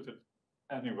can put it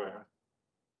anywhere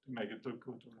to make it look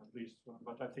good, or at least.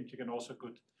 But I think you can also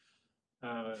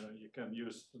you can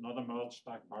use another mulch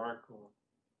like bark or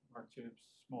bark chips,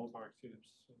 small bark chips,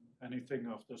 anything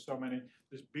of there's so many.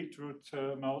 This beetroot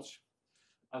mulch.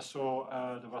 I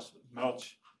saw there was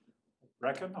mulch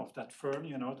bracken of that fern,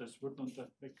 you know, this woodland, that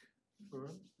big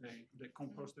fern. They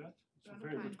compost that. It's a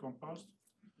very good compost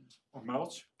or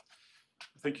mulch.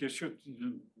 I think you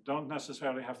don't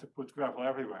necessarily have to put gravel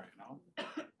everywhere, you know.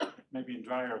 Maybe in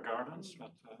drier gardens,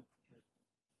 but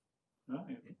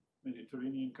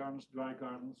Mediterranean gardens, dry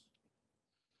gardens.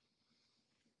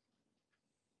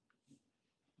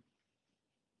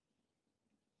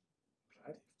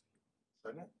 Right.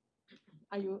 Sonia?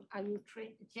 Are you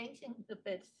changing the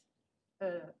beds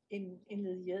in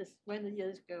the years when the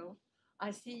years go?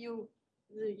 I see you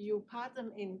part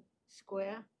them in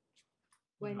square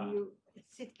when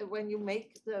you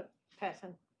make the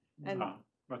pattern. And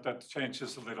but that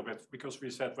changes a little bit because we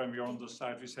said when we're on the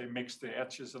side we say mix the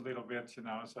edges a little bit, you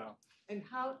know. So. And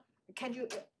how can you?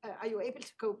 Are you able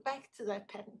to go back to that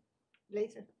pattern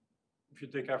later? If you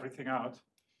dig everything out.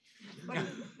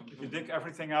 If you dig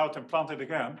everything out and plant it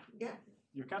again. Yeah.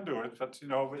 You can do it, but you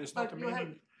know, it's not the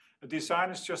meaning. A design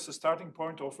is just a starting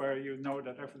point of where you know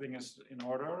that everything is in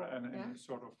order and in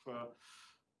sort of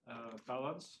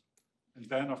balance. And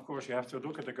then, of course, you have to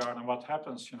look at the garden. What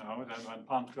happens, you know, then when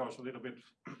plant grows a little bit.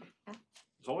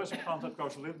 There's always a plant that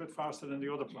grows a little bit faster than the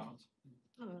other plant.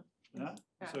 Yeah.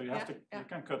 So you have to. You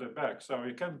can cut it back. So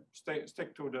you can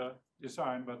stick to the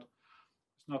design, but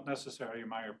it's not necessary, in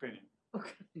my opinion.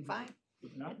 Okay. Fine.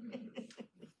 Yeah?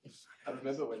 I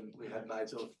remember when we had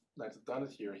Nigel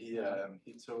Dunnett here. He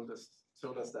told us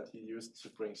that he used to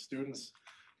bring students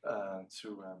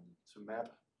to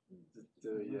map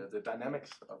the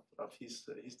dynamics of his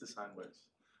design works.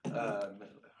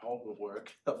 Homework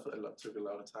took a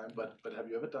lot of time. But have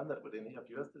you ever done that with any of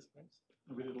your designs?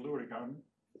 We did a Lurie garden.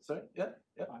 Sorry. Yeah.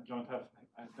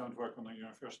 I don't work on a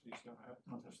university, so I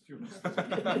don't have students.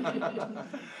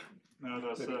 No,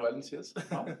 that's maybe volunteers.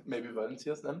 Maybe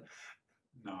volunteers then.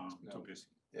 No, too busy.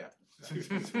 Yeah. It's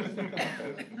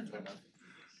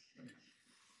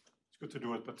good to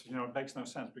do it, but you know, it makes no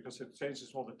sense because it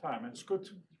changes all the time, and it's good.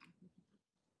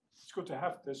 It's good to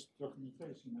have this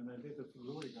documentation, and I did it for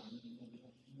Lurie garden,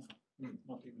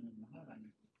 not even in the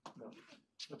Highland. No.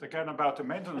 But again, about the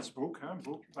maintenance book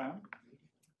plan,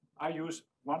 I use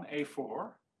one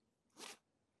A4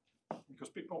 because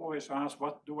people always ask,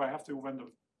 what do I have to do when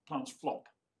the plants flop?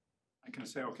 I can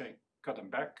say, okay, cut them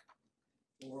back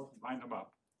or bind them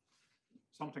up.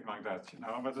 Something like that, you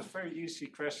know, but it's very easy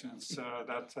questions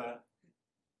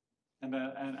and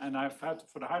I've had,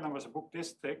 for the Highland was a book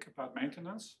this thick about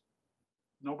maintenance.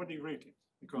 Nobody read it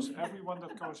because everyone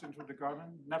that goes into the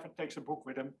garden never takes a book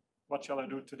with them. What shall I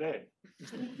do today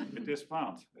with this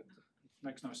plant? It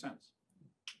makes no sense.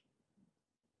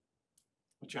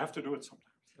 But you have to do it sometimes.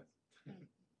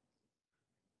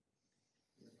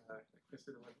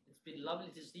 It's been lovely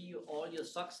to see all your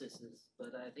successes,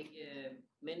 but I think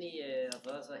many of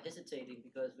us are hesitating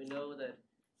because we know that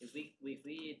if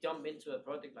we jump into a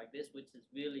project like this, which is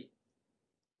really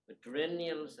with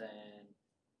perennials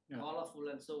and colorful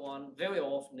and so on, very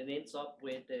often it ends up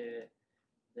with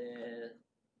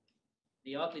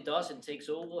the ugly dozen takes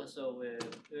over. So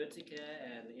Urtica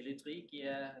and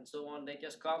Elytrikia and so on, they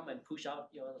just come and push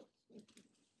out the others.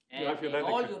 And in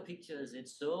all your pictures,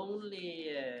 it's only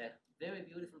very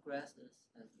beautiful grasses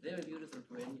and very beautiful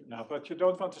perennials. No, but you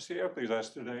don't want to see ugly grass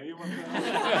today. You want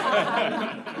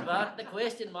But the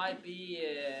question might be,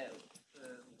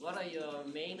 what are your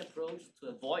main approach to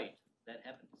avoid that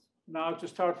happens? Now, to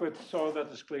start with soil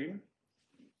that is clean.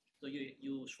 So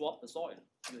you swap the soil,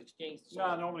 you exchange the soil?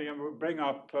 Yeah, normally I will bring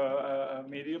up a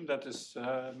medium that is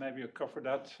maybe cover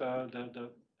that, the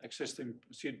existing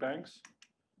seed banks.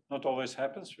 Not always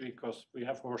happens because we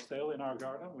have horsetail in our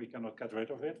garden. We cannot get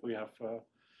rid of it. We have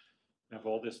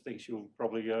all these things you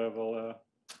probably will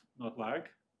not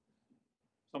like.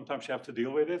 Sometimes you have to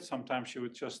deal with it. Sometimes you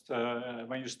would just,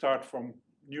 when you start from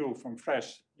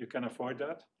fresh, you can avoid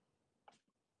that.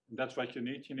 And that's what you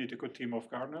need. You need a good team of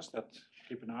gardeners that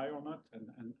keep an eye on it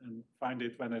and find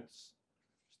it when it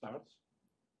starts.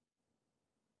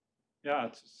 Yeah,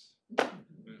 it's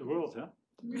the world, huh?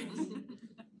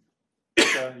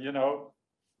 You know,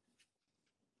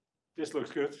 this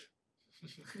looks good.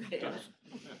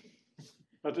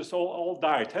 But it's all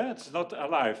died, huh? It's not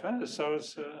alive, huh? So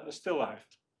it's still alive.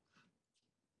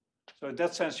 So in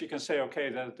that sense, you can say, okay,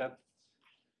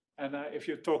 and if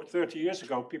you talked 30 years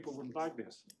ago, people wouldn't like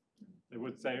this. They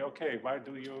would say, okay, why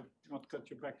do you not cut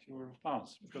back your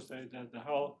plants? Because the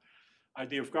whole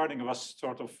idea of gardening was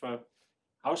sort of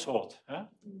household,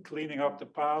 cleaning up the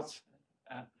paths,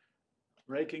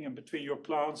 raking in between your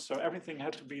plants, so everything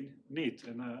had to be neat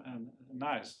and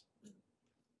nice.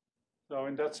 So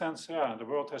in that sense, yeah, the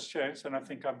world has changed, and I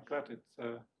think I'm glad it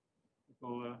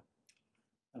will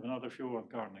have another view on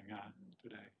gardening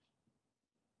today.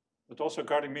 But also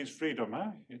gardening means freedom,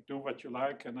 You do what you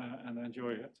like and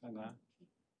enjoy it, and I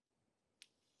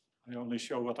only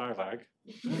show what I like.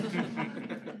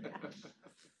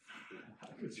 I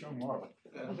could show more, but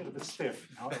I'm a little bit stiff.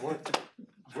 I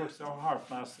worked so hard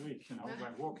last week,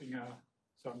 by walking,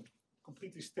 so I'm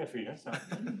completely stiff here. So.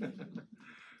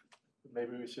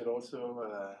 Maybe we should also,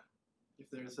 if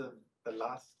there's a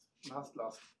last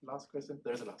question,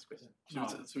 there's a last question.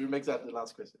 So we make that the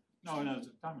last question. No, it's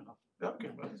time enough. Okay,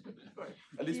 well, that's good.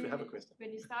 At least we have a question.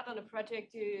 When you start on a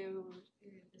project, you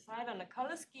decide on a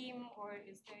color scheme, or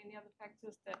is there any other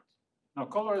factors that? No,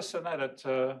 color is an added.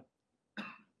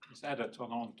 Is added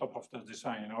on top of the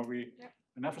design. We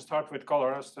never start with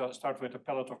color. I start with a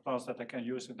palette of plants that I can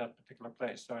use in that particular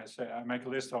place. So I make a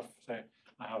list of,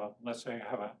 let's say I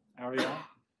have an area.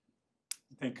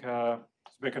 I think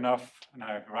it's big enough, and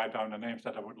I write down the names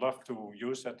that I would love to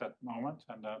use at that moment,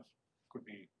 and that could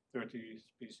be 30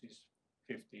 species,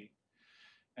 50.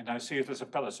 And I see it as a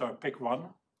palette, so I pick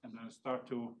one, and then start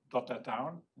to dot that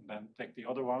down, and then take the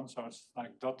other one. So it's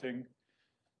like dotting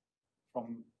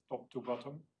from top to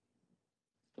bottom.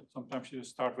 Sometimes you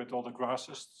start with all the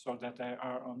grasses so that they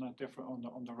are on a different,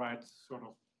 on the right sort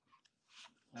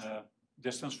of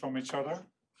distance from each other.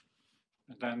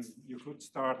 And then you could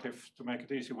start, to make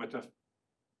it easy, with the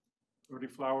early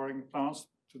flowering plants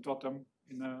to dot them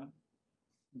in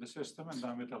the system, and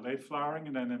then with the late flowering,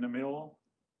 and then in the middle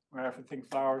where everything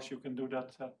flowers, you can do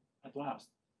that at last.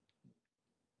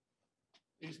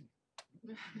 Easy.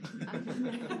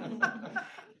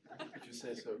 If you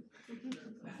say so.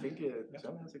 I think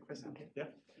John has a question. Yeah.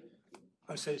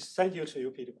 I say thank you to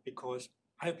you, Peter, because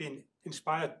I've been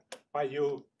inspired by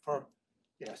you for,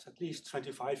 yes, at least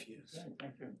 25 years. Yeah,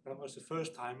 thank you. That was the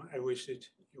first time I visited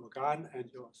your garden and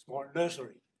your small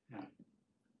nursery. Yeah.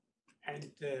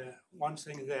 And one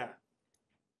thing there,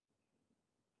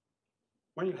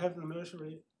 when you have the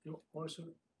nursery, you also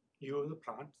use the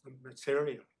plant, the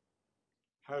material,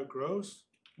 how it grows,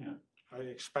 how it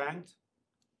expands,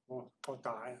 or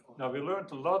die. Now we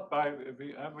learned a lot by,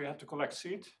 we had to collect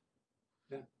seed.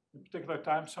 Yeah. In particular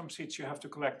time, some seeds you have to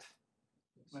collect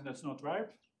when it's not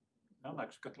ripe.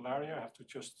 Like Scutularia, you have to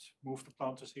just move the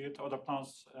plant to see it. Other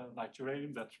plants like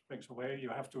geranium that springs away, you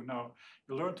have to know,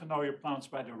 you learn to know your plants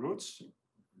by the roots,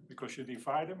 because you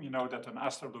divide them. You know that an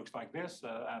aster looks like this,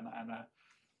 and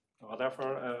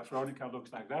whatever, Veronica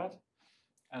looks like that.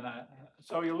 And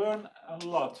so you learn a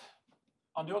lot.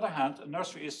 On the other hand, a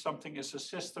nursery is a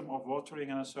system of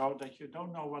watering and so that you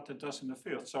don't know what it does in the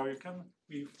field. So you can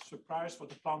be surprised what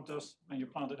the plant does when you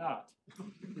plant it out.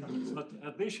 But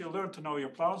at least you learn to know your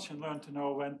plants, you learn to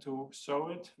know when to sow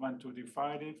it, when to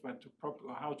divide it,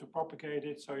 how to propagate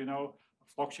it. So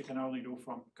flocks you can only do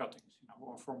from cuttings,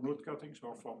 or from root cuttings,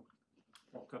 or from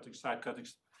cuttings, side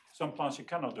cuttings. Some plants you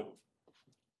cannot do.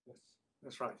 Yes,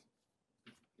 that's right.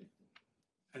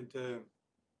 And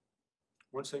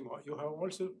one thing more, you have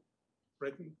also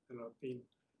written and been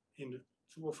in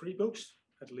 2 or 3 books,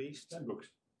 at least. 10 books.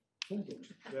 10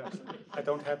 books, yes. I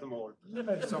don't have them all.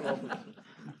 Some of them.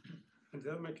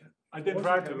 And I didn't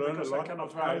write them because I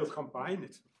cannot write. How you combine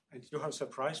it. And you have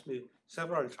surprised me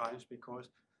several times because,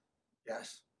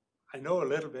 yes, I know a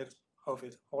little bit of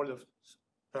it, all of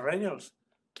perennials,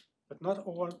 but not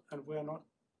all, and we are not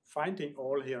finding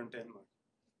all here in Denmark.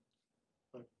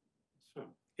 But so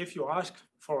if you ask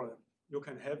for them, you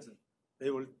can have them.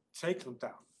 They will take them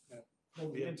down.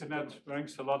 The internet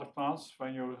ranks a lot of plants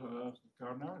when you're a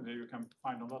gardener. You can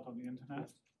find a lot on the internet.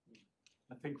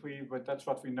 I think but that's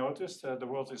what we noticed. The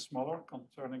world is smaller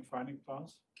concerning finding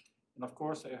plants. And of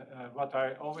course, what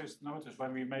I always noticed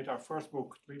when we made our first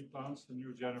book, Dream Plants, the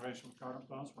new generation of garden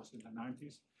plants, was in the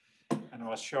 90s. And I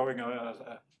was showing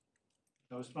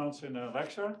those plants in a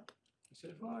lecture. I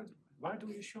said, well, why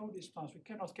do you show these plants? We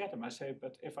cannot get them. I say,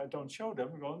 but if I don't show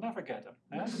them, we will never get them.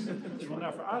 We will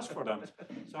never ask for them.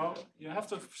 So you have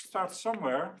to start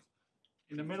somewhere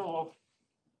in the middle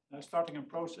of starting a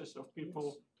process of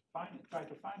people try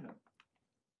to find them.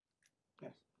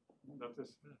 Yes. That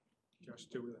is just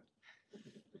do that.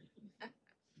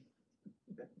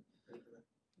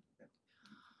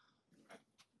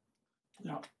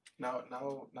 Yeah. Now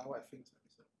I think so.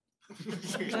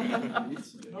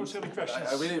 No silly questions.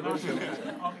 I really only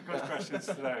good questions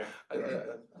today.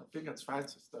 think I tried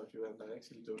to stop you, and I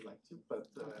actually don't like to, but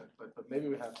maybe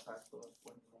we have time for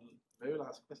one very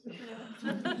last question.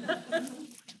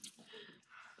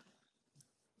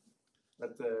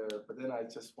 But then I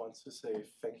just want to say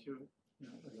thank you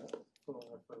for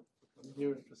coming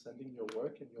here and presenting your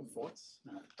work and your thoughts.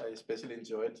 I especially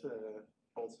enjoyed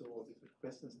also all the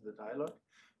questions and the dialogue.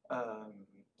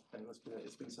 And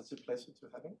it's been such a pleasure to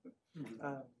having you.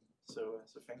 So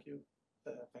thank you.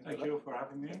 Thank you for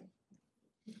having me.